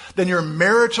issues, than your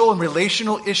marital and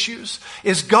relational issues?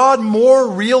 Is God more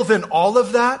real than all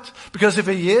of that? Because if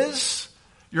he is,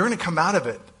 you're going to come out of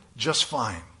it just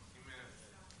fine.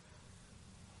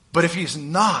 But if he's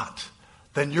not,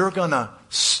 then you're going to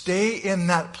stay in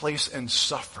that place and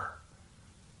suffer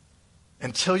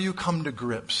until you come to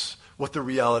grips with the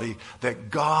reality that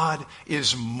God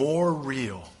is more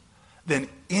real than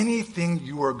anything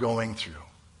you are going through.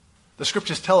 The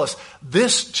scriptures tell us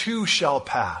this too shall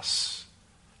pass,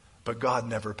 but God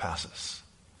never passes.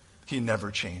 He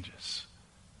never changes.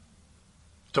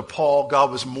 To Paul,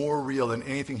 God was more real than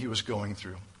anything he was going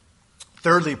through.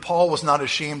 Thirdly, Paul was not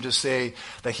ashamed to say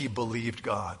that he believed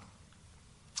God.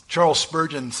 Charles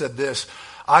Spurgeon said this,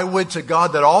 I would to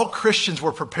God that all Christians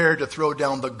were prepared to throw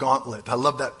down the gauntlet. I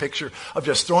love that picture of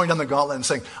just throwing down the gauntlet and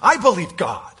saying, I believe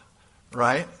God,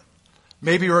 right?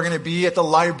 Maybe you're going to be at the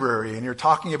library and you're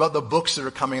talking about the books that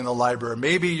are coming in the library.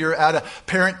 Maybe you're at a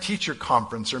parent-teacher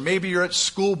conference, or maybe you're at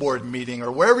school board meeting,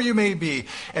 or wherever you may be,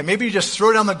 and maybe you just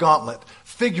throw down the gauntlet,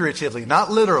 figuratively, not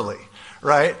literally,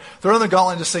 right? Throw down the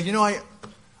gauntlet and just say,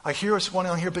 I hear what's going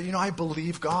on here, but I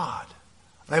believe God.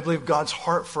 And I believe God's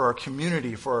heart for our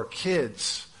community, for our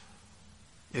kids,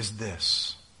 is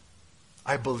this.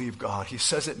 I believe God. He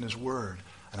says it in His Word,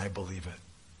 and I believe it.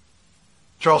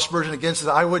 Charles Spurgeon again says,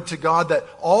 I would to God that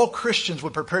all Christians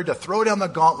would prepare to throw down the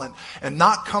gauntlet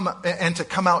and to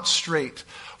come out straight.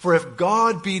 For if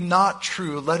God be not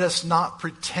true, let us not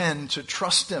pretend to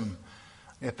trust Him.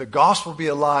 If the gospel be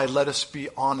a lie, let us be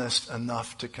honest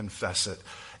enough to confess it.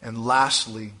 And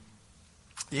lastly,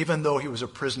 even though he was a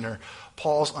prisoner,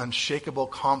 Paul's unshakable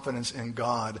confidence in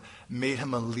God made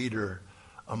him a leader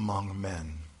among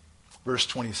men. Verse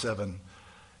 27,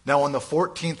 now when the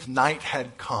 14th night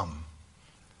had come,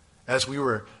 as we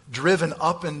were driven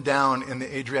up and down in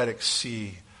the Adriatic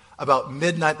Sea, about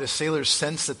midnight the sailors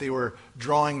sensed that they were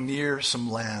drawing near some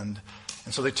land.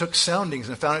 And so they took soundings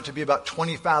and found it to be about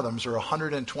 20 fathoms, or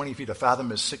 120 feet. A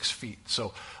fathom is 6 feet,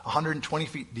 so 120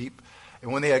 feet deep.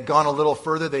 And when they had gone a little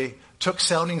further, they took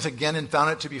soundings again and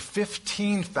found it to be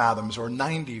 15 fathoms, or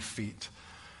 90 feet.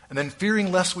 And then,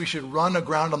 fearing lest we should run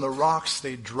aground on the rocks,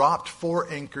 they dropped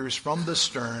 4 anchors from the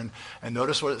stern. And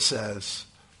notice what it says.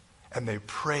 And they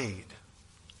prayed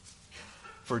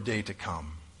for day to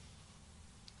come.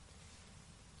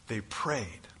 They prayed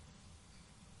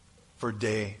for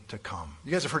day to come.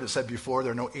 You guys have heard it said before,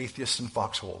 there are no atheists in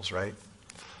foxholes, right?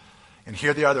 And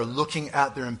here they are, they're looking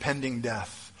at their impending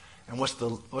death. And what's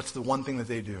the one thing that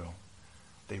they do?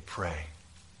 They pray.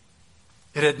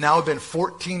 It had now been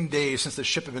 14 days since the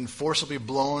ship had been forcibly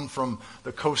blown from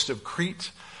the coast of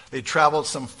Crete. They traveled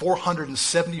some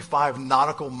 475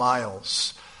 nautical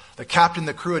miles. The captain and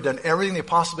the crew had done everything they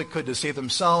possibly could to save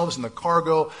themselves and the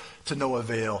cargo, to no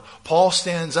avail. Paul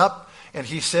stands up and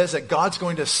he says that God's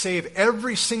going to save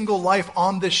every single life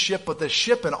on this ship, but the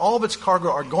ship and all of its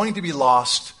cargo are going to be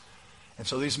lost. And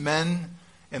so these men,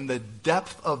 in the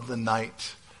depth of the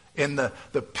night, in the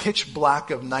pitch black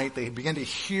of night, they begin to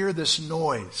hear this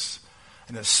noise.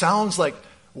 And it sounds like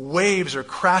waves are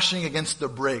crashing against the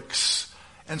breaks.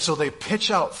 And so they pitch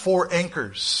out 4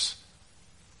 anchors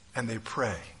and they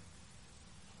pray.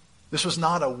 This was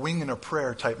not a wing and a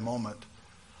prayer type moment.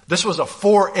 This was a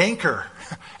 4 anchor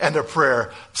and a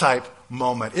prayer type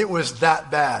moment. It was that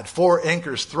bad. 4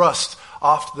 anchors thrust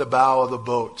off the bow of the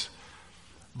boat.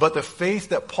 But the faith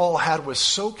that Paul had was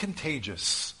so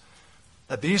contagious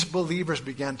that these believers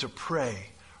began to pray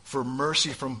for mercy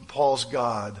from Paul's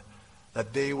God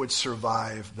that they would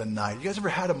survive the night. You guys ever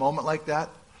had a moment like that?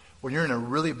 When you're in a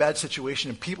really bad situation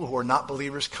and people who are not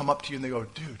believers come up to you and they go,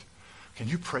 dude, can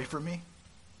you pray for me?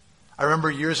 I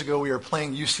remember years ago we were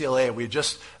playing UCLA. We had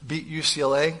just beat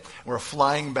UCLA. And we were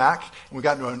flying back and we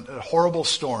got into a horrible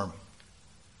storm.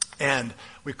 And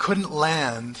we couldn't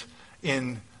land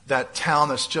in that town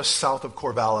that's just south of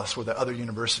Corvallis where the other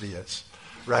university is,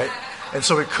 right? And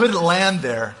so we couldn't land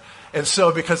there. And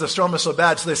so because the storm was so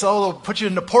bad, so they said, oh, they'll put you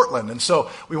into Portland. And so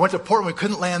we went to Portland. We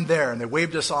couldn't land there, and they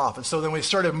waved us off. And so then we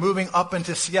started moving up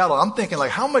into Seattle. I'm thinking,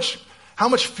 like, how much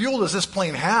fuel does this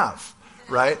plane have,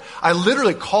 right? I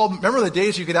literally called. Remember the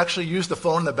days you could actually use the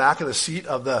phone in the back of the seat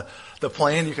of the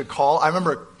plane? You could call. I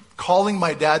remember calling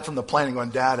my dad from the plane and going,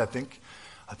 Dad, I think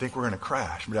we're going to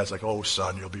crash. My dad's like, oh,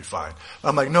 son, you'll be fine.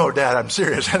 I'm like, no, Dad, I'm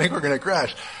serious. I think we're going to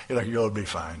crash. He's like, you'll be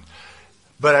fine.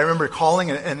 But I remember calling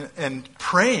and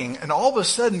praying, and all of a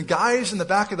sudden, guys in the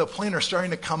back of the plane are starting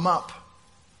to come up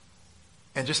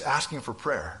and just asking for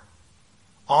prayer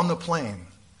on the plane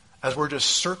as we're just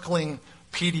circling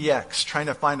PDX, trying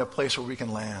to find a place where we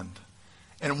can land.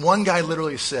 And one guy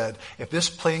literally said, if this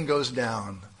plane goes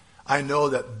down, I know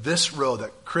that this row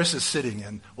that Chris is sitting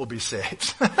in will be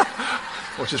saved.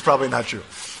 Which is probably not true.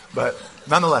 But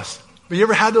nonetheless. But you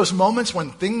ever had those moments when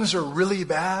things are really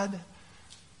bad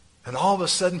and all of a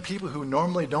sudden people who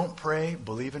normally don't pray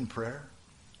believe in prayer?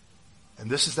 And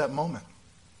this is that moment.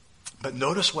 But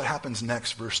notice what happens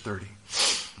next, verse 30.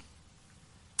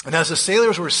 And as the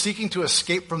sailors were seeking to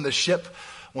escape from the ship,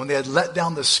 when they had let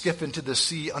down the skiff into the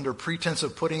sea under pretense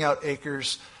of putting out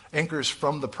anchors, anchors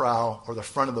from the prow or the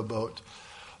front of the boat.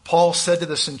 Paul said to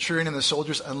the centurion and the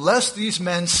soldiers, unless these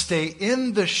men stay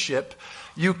in the ship,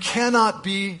 you cannot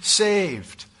be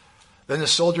saved. Then the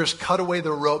soldiers cut away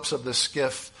the ropes of the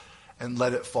skiff and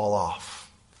let it fall off.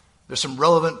 There's some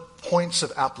relevant points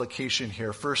of application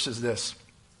here. First is this.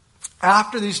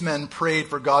 After these men prayed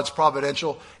for God's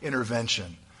providential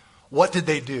intervention, what did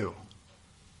they do?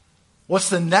 What's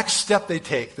the next step they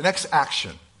take? The next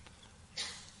action?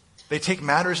 They take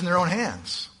matters in their own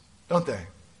hands, don't they?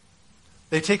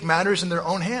 They take matters in their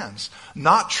own hands,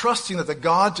 not trusting that the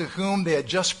God to whom they had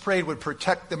just prayed would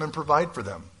protect them and provide for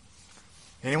them.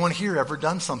 Anyone here ever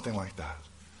done something like that?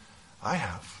 I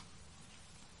have.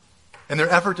 In their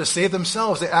effort to save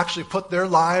themselves, they actually put their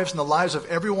lives and the lives of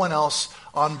everyone else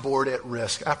on board at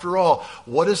risk. After all,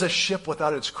 what is a ship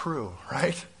without its crew,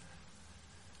 right?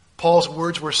 Paul's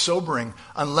words were sobering.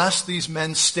 Unless these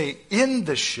men stay in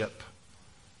the ship,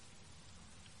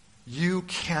 you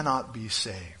cannot be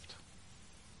saved.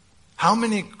 How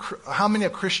many a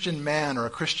Christian man or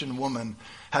a Christian woman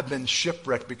have been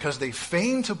shipwrecked because they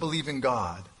feign to believe in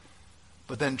God,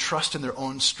 but then trust in their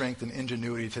own strength and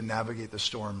ingenuity to navigate the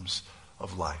storms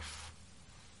of life?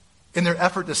 In their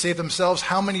effort to save themselves,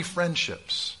 how many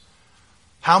friendships,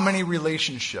 how many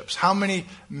relationships, how many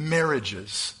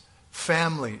marriages,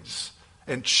 families,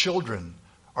 and children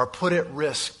are put at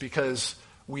risk because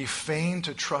we feign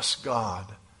to trust God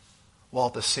while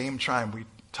at the same time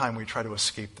we try to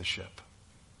escape the ship?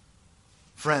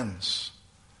 Friends,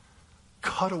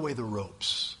 cut away the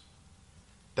ropes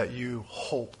that you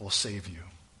hope will save you.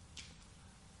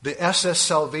 The SS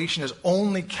Salvation is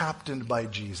only captained by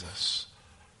Jesus.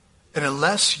 And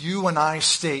unless you and I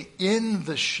stay in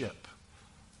the ship,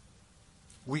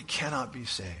 we cannot be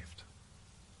saved.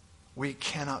 We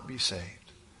cannot be saved.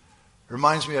 It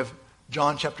reminds me of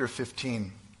John chapter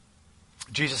 15.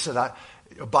 Jesus said,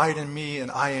 abide in me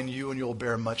and I in you and you'll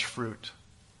bear much fruit.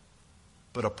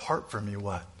 But apart from me,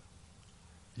 what?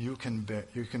 You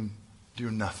can do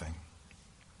nothing.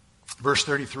 Verse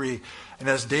 33, and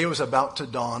as day was about to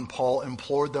dawn, Paul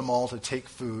implored them all to take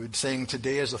food, saying,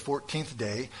 today is the 14th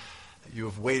day that you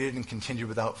have waited and continued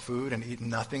without food and eaten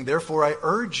nothing. Therefore I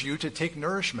urge you to take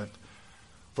nourishment,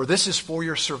 for this is for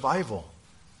your survival.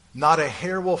 Not a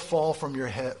hair will fall from the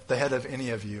head of any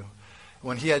of you.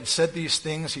 When he had said these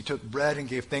things, he took bread and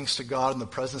gave thanks to God in the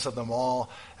presence of them all.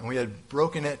 And when he had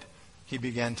broken it, he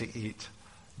began to eat.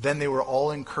 Then they were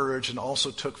all encouraged and also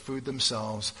took food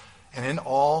themselves. And in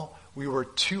all, we were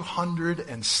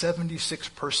 276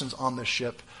 persons on the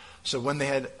ship. So when they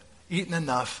had eaten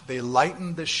enough, they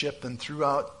lightened the ship and threw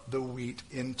out the wheat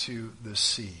into the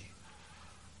sea.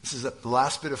 This is the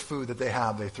last bit of food that they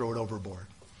have. They throw it overboard.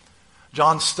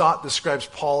 John Stott describes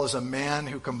Paul as a man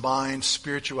who combined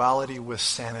spirituality with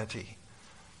sanity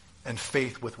and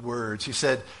faith with words. He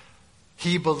said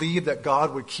he believed that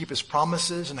God would keep his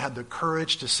promises and had the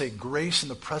courage to say grace in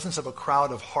the presence of a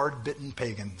crowd of hard-bitten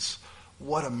pagans.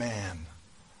 What a man.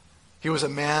 He was a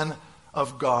man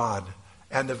of God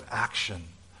and of action,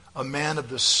 a man of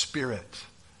the Spirit,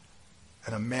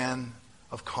 and a man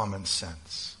of common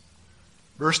sense.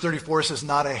 Verse 34 says,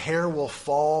 not a hair will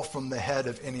fall from the head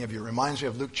of any of you. It reminds me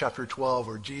of Luke chapter 12,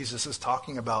 where Jesus is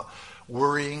talking about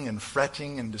worrying and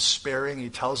fretting and despairing. He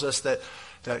tells us that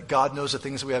God knows the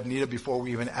things we have need of before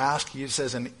we even ask. He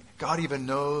says, and God even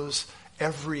knows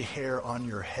every hair on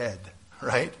your head,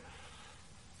 right?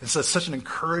 And so it's such an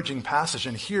encouraging passage.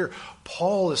 And here,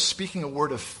 Paul is speaking a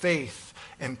word of faith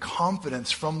and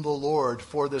confidence from the Lord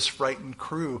for this frightened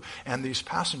crew and these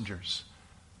passengers.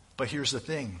 But here's the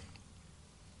thing.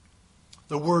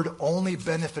 The word only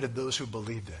benefited those who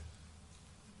believed it.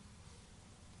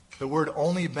 The word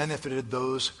only benefited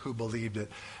those who believed it.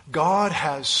 God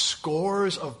has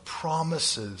scores of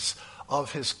promises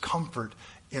of his comfort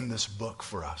in this book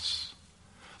for us.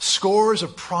 Scores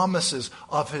of promises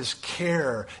of his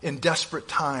care in desperate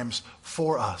times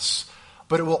for us.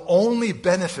 But it will only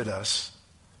benefit us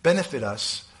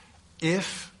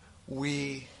if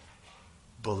we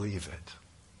believe it.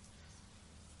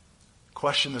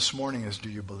 Question this morning is,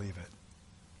 do you believe it?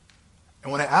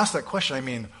 And when I ask that question, I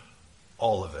mean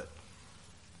all of it.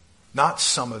 Not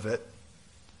some of it.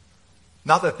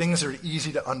 Not the things that are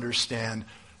easy to understand.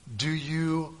 Do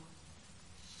you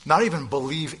not even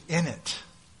believe in it?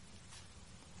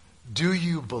 Do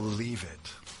you believe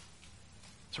it?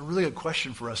 It's a really good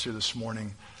question for us here this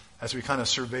morning as we kind of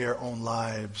survey our own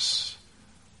lives,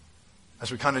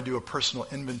 as we kind of do a personal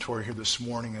inventory here this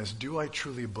morning, is do I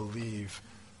truly believe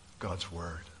God's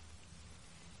word?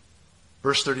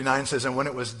 Verse 39 says, and when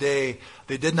it was day,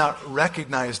 they did not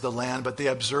recognize the land, but they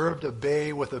observed a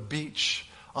bay with a beach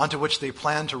onto which they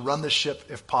planned to run the ship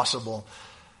if possible.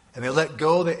 And they let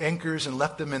go the anchors and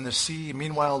left them in the sea,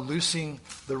 meanwhile loosing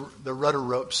the rudder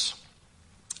ropes.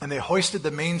 And they hoisted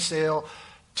the mainsail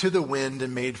to the wind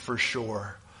and made for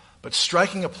shore. But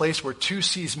striking a place where two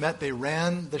seas met, they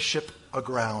ran the ship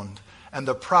aground. And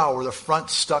the prow, or the front,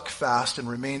 stuck fast and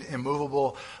remained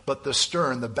immovable, but the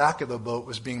stern, the back of the boat,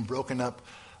 was being broken up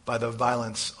by the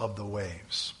violence of the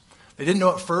waves. They didn't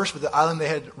know at first, but the island they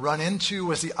had run into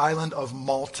was the island of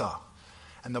Malta.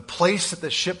 And the place that the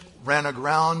ship ran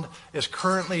aground is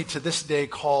currently, to this day,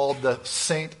 called the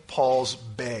St. Paul's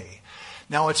Bay.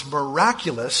 Now, it's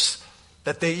miraculous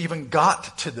that they even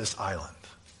got to this island.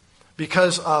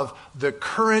 Because of the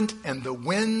current and the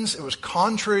winds, it was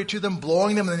contrary to them,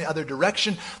 blowing them in the other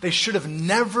direction. They should have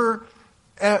never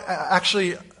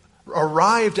actually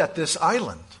arrived at this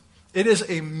island. It is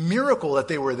a miracle that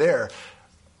they were there.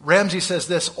 Ramsey says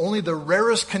this: only the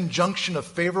rarest conjunction of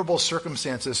favorable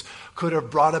circumstances could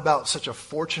have brought about such a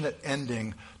fortunate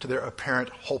ending to their apparent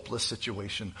hopeless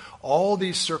situation. All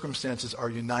these circumstances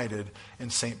are united in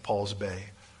St. Paul's Bay.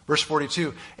 Verse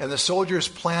 42, and the soldiers'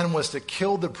 plan was to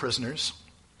kill the prisoners,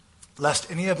 lest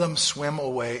any of them swim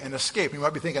away and escape. You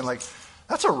might be thinking, like,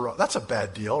 that's a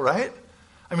bad deal, right?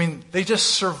 I mean, they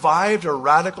just survived a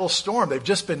radical storm. They've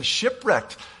just been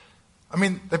shipwrecked. I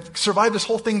mean, they've survived this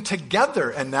whole thing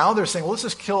together, and now they're saying, well, let's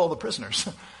just kill all the prisoners.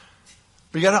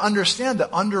 But you got to understand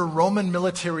that under Roman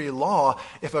military law,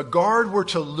 if a guard were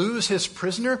to lose his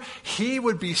prisoner, he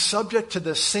would be subject to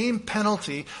the same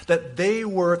penalty that they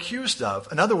were accused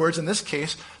of. In other words, in this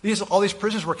case, all these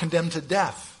prisoners were condemned to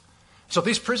death. So if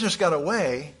these prisoners got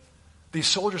away, these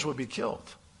soldiers would be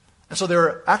killed. And so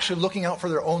they're actually looking out for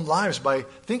their own lives by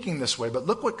thinking this way. But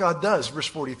look what God does, verse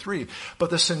 43.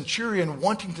 But the centurion,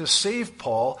 wanting to save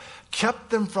Paul, kept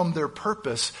them from their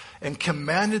purpose and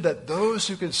commanded that those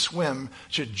who could swim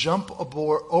should jump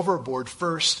overboard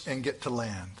first and get to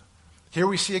land. Here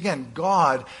we see again,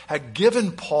 God had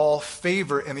given Paul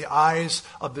favor in the eyes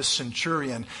of the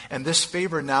centurion, and this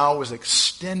favor now was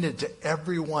extended to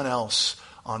everyone else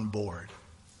on board.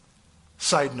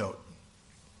 Side note.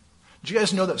 Do you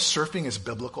guys know that surfing is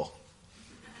biblical?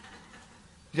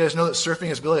 You guys know that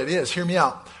surfing is biblical? It is. Hear me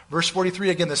out. Verse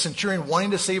 43 again, the centurion, wanting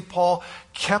to save Paul,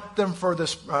 kept them from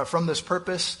this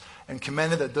purpose and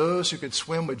commanded that those who could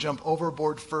swim would jump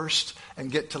overboard first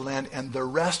and get to land. And the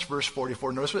rest, verse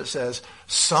 44, notice what it says,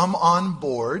 some on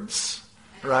boards,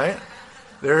 right?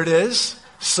 There it is.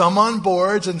 Some on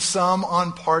boards and some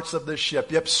on parts of the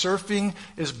ship. Yep, surfing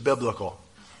is biblical.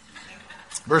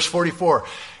 Verse 44,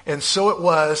 and so it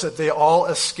was that they all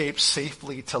escaped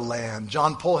safely to land.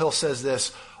 John Polhill says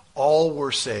this, all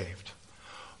were saved.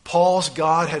 Paul's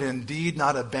God had indeed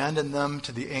not abandoned them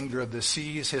to the anger of the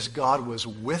seas. His God was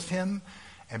with him,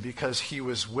 and because he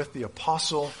was with the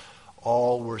apostle,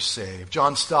 all were saved.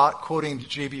 John Stott, quoting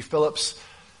J.B. Phillips,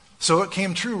 so it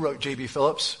came true, wrote J.B.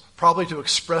 Phillips, probably to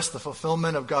express the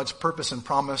fulfillment of God's purpose and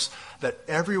promise that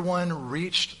everyone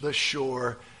reached the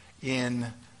shore in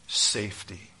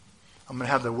safety. I'm going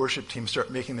to have the worship team start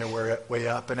making their way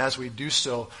up. And as we do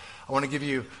so, I want to give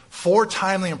you 4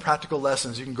 timely and practical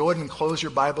lessons. You can go ahead and close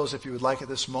your Bibles if you would like at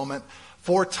this moment.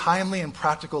 4 timely and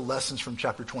practical lessons from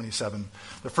chapter 27.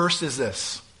 The first is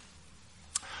this.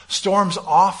 Storms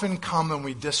often come when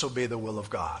we disobey the will of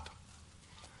God.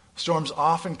 Storms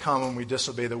often come when we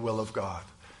disobey the will of God.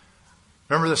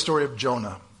 Remember the story of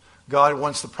Jonah. God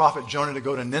wants the prophet Jonah to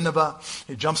go to Nineveh.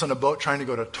 He jumps on a boat trying to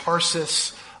go to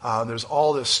Tarsus. There's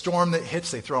all this storm that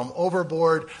hits. They throw him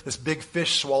overboard. This big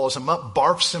fish swallows him up,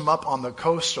 barfs him up on the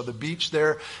coast or the beach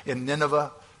there in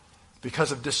Nineveh.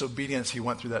 Because of disobedience, he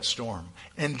went through that storm.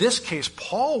 In this case,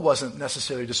 Paul wasn't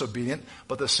necessarily disobedient,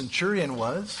 but the centurion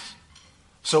was.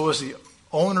 So was the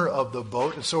owner of the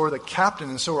boat, and so were the captain,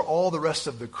 and so were all the rest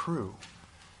of the crew.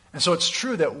 And so it's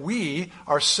true that we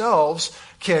ourselves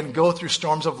can go through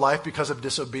storms of life because of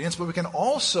disobedience, but we can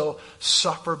also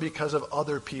suffer because of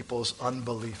other people's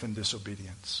unbelief and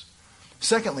disobedience.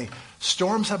 Secondly,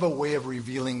 storms have a way of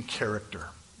revealing character.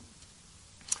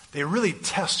 They really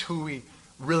test who we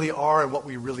really are and what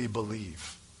we really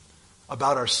believe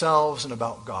about ourselves and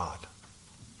about God.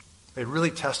 They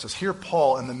really test us. Here,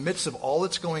 Paul, in the midst of all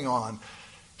that's going on,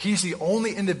 he's the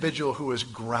only individual who is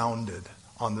grounded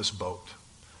on this boat,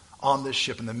 on this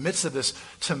ship, in the midst of this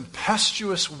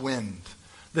tempestuous wind,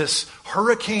 this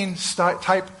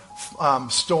hurricane-type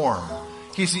storm.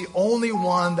 He's the only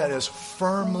one that is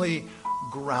firmly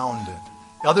grounded.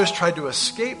 Others tried to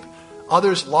escape.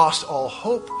 Others lost all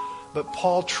hope. But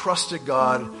Paul trusted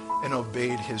God and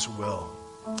obeyed his will.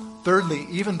 Thirdly,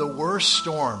 even the worst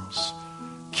storms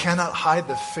cannot hide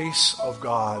the face of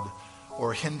God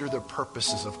or hinder the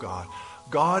purposes of God.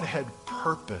 God had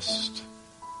purposed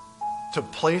to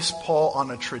place Paul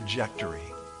on a trajectory.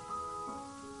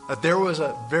 That there was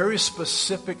a very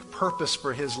specific purpose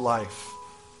for his life,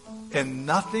 and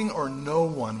nothing or no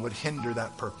one would hinder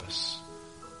that purpose.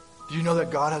 Do you know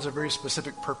that God has a very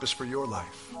specific purpose for your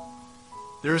life?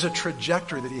 There is a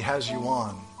trajectory that he has you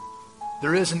on.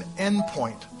 There is an end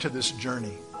point to this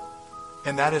journey,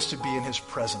 and that is to be in his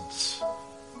presence.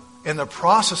 In the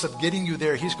process of getting you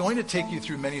there, he's going to take you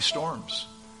through many storms.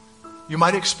 You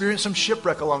might experience some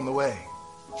shipwreck along the way.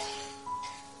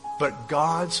 But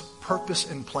God's purpose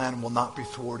and plan will not be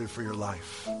thwarted for your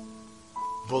life.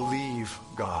 Believe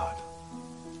God.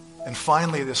 And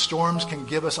finally, the storms can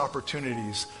give us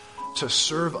opportunities to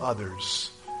serve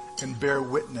others and bear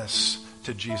witness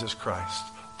to Jesus Christ.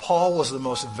 Paul was the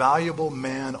most valuable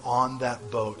man on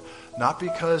that boat, not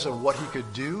because of what he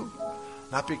could do,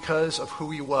 not because of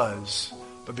who he was,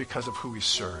 but because of who he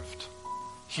served.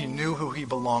 He knew who he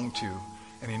belonged to,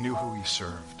 and he knew who he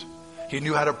served. He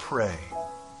knew how to pray,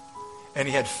 and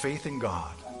he had faith in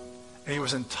God, and he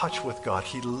was in touch with God.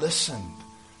 He listened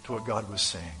to what God was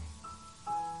saying.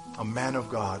 A man of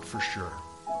God for sure.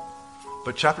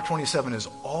 But chapter 27 is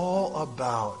all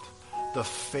about the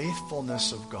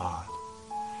faithfulness of God.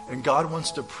 And God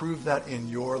wants to prove that in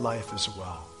your life as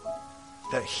well.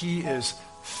 That he is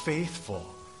faithful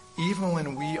even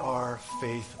when we are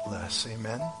faithless.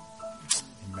 Amen?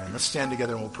 Amen. Let's stand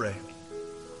together and we'll pray.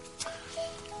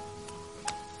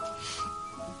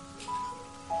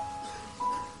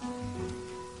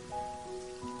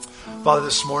 Father,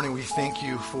 this morning we thank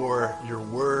you for your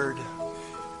word.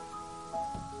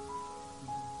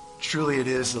 Truly it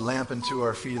is the lamp unto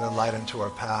our feet and the light unto our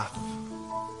path.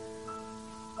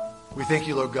 We thank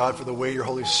you, Lord God, for the way your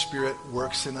Holy Spirit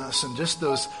works in us and just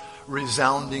those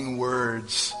resounding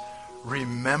words.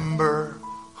 Remember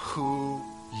who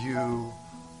you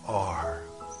are.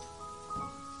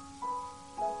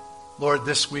 Lord,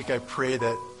 this week I pray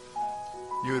that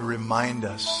you would remind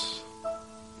us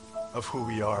of who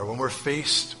we are. When we're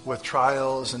faced with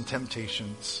trials and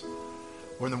temptations,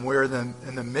 when we're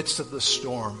in the midst of the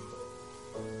storm,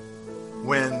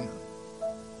 when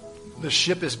the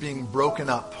ship is being broken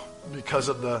up because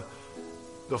of the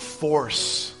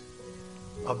force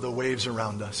of the waves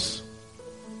around us,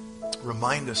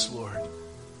 remind us, Lord,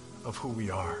 of who we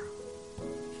are.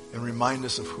 And remind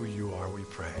us of who you are, we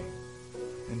pray.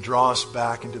 And draw us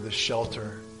back into the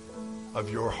shelter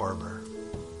of your harbor.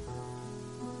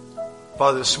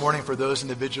 Father, this morning for those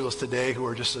individuals today who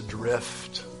are just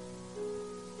adrift,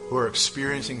 who are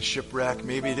experiencing shipwreck,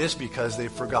 maybe it is because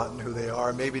they've forgotten who they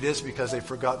are. Maybe it is because they've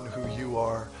forgotten who you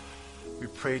are. We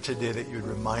pray today that you would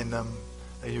remind them,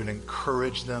 that you would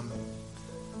encourage them.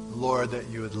 Lord, that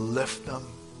you would lift them.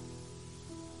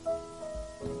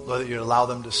 Lord, that you would allow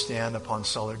them to stand upon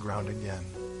solid ground again.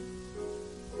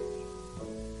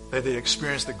 That they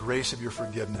experience the grace of your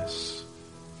forgiveness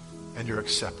and your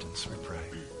acceptance, we pray.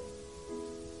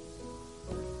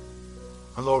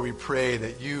 And Lord, we pray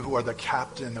that you who are the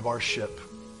captain of our ship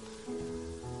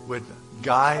would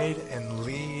guide and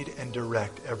lead and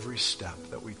direct every step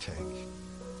that we take.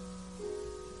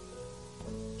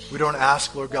 We don't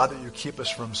ask, Lord God, that you keep us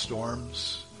from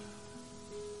storms.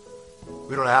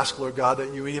 We don't ask, Lord God,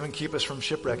 that you even keep us from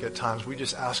shipwreck at times. We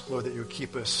just ask, Lord, that you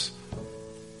keep us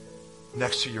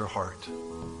next to your heart,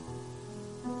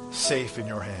 safe in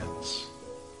your hands.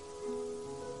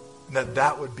 And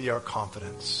that would be our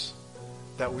confidence.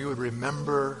 That we would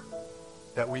remember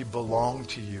that we belong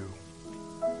to you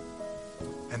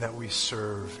and that we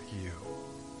serve you.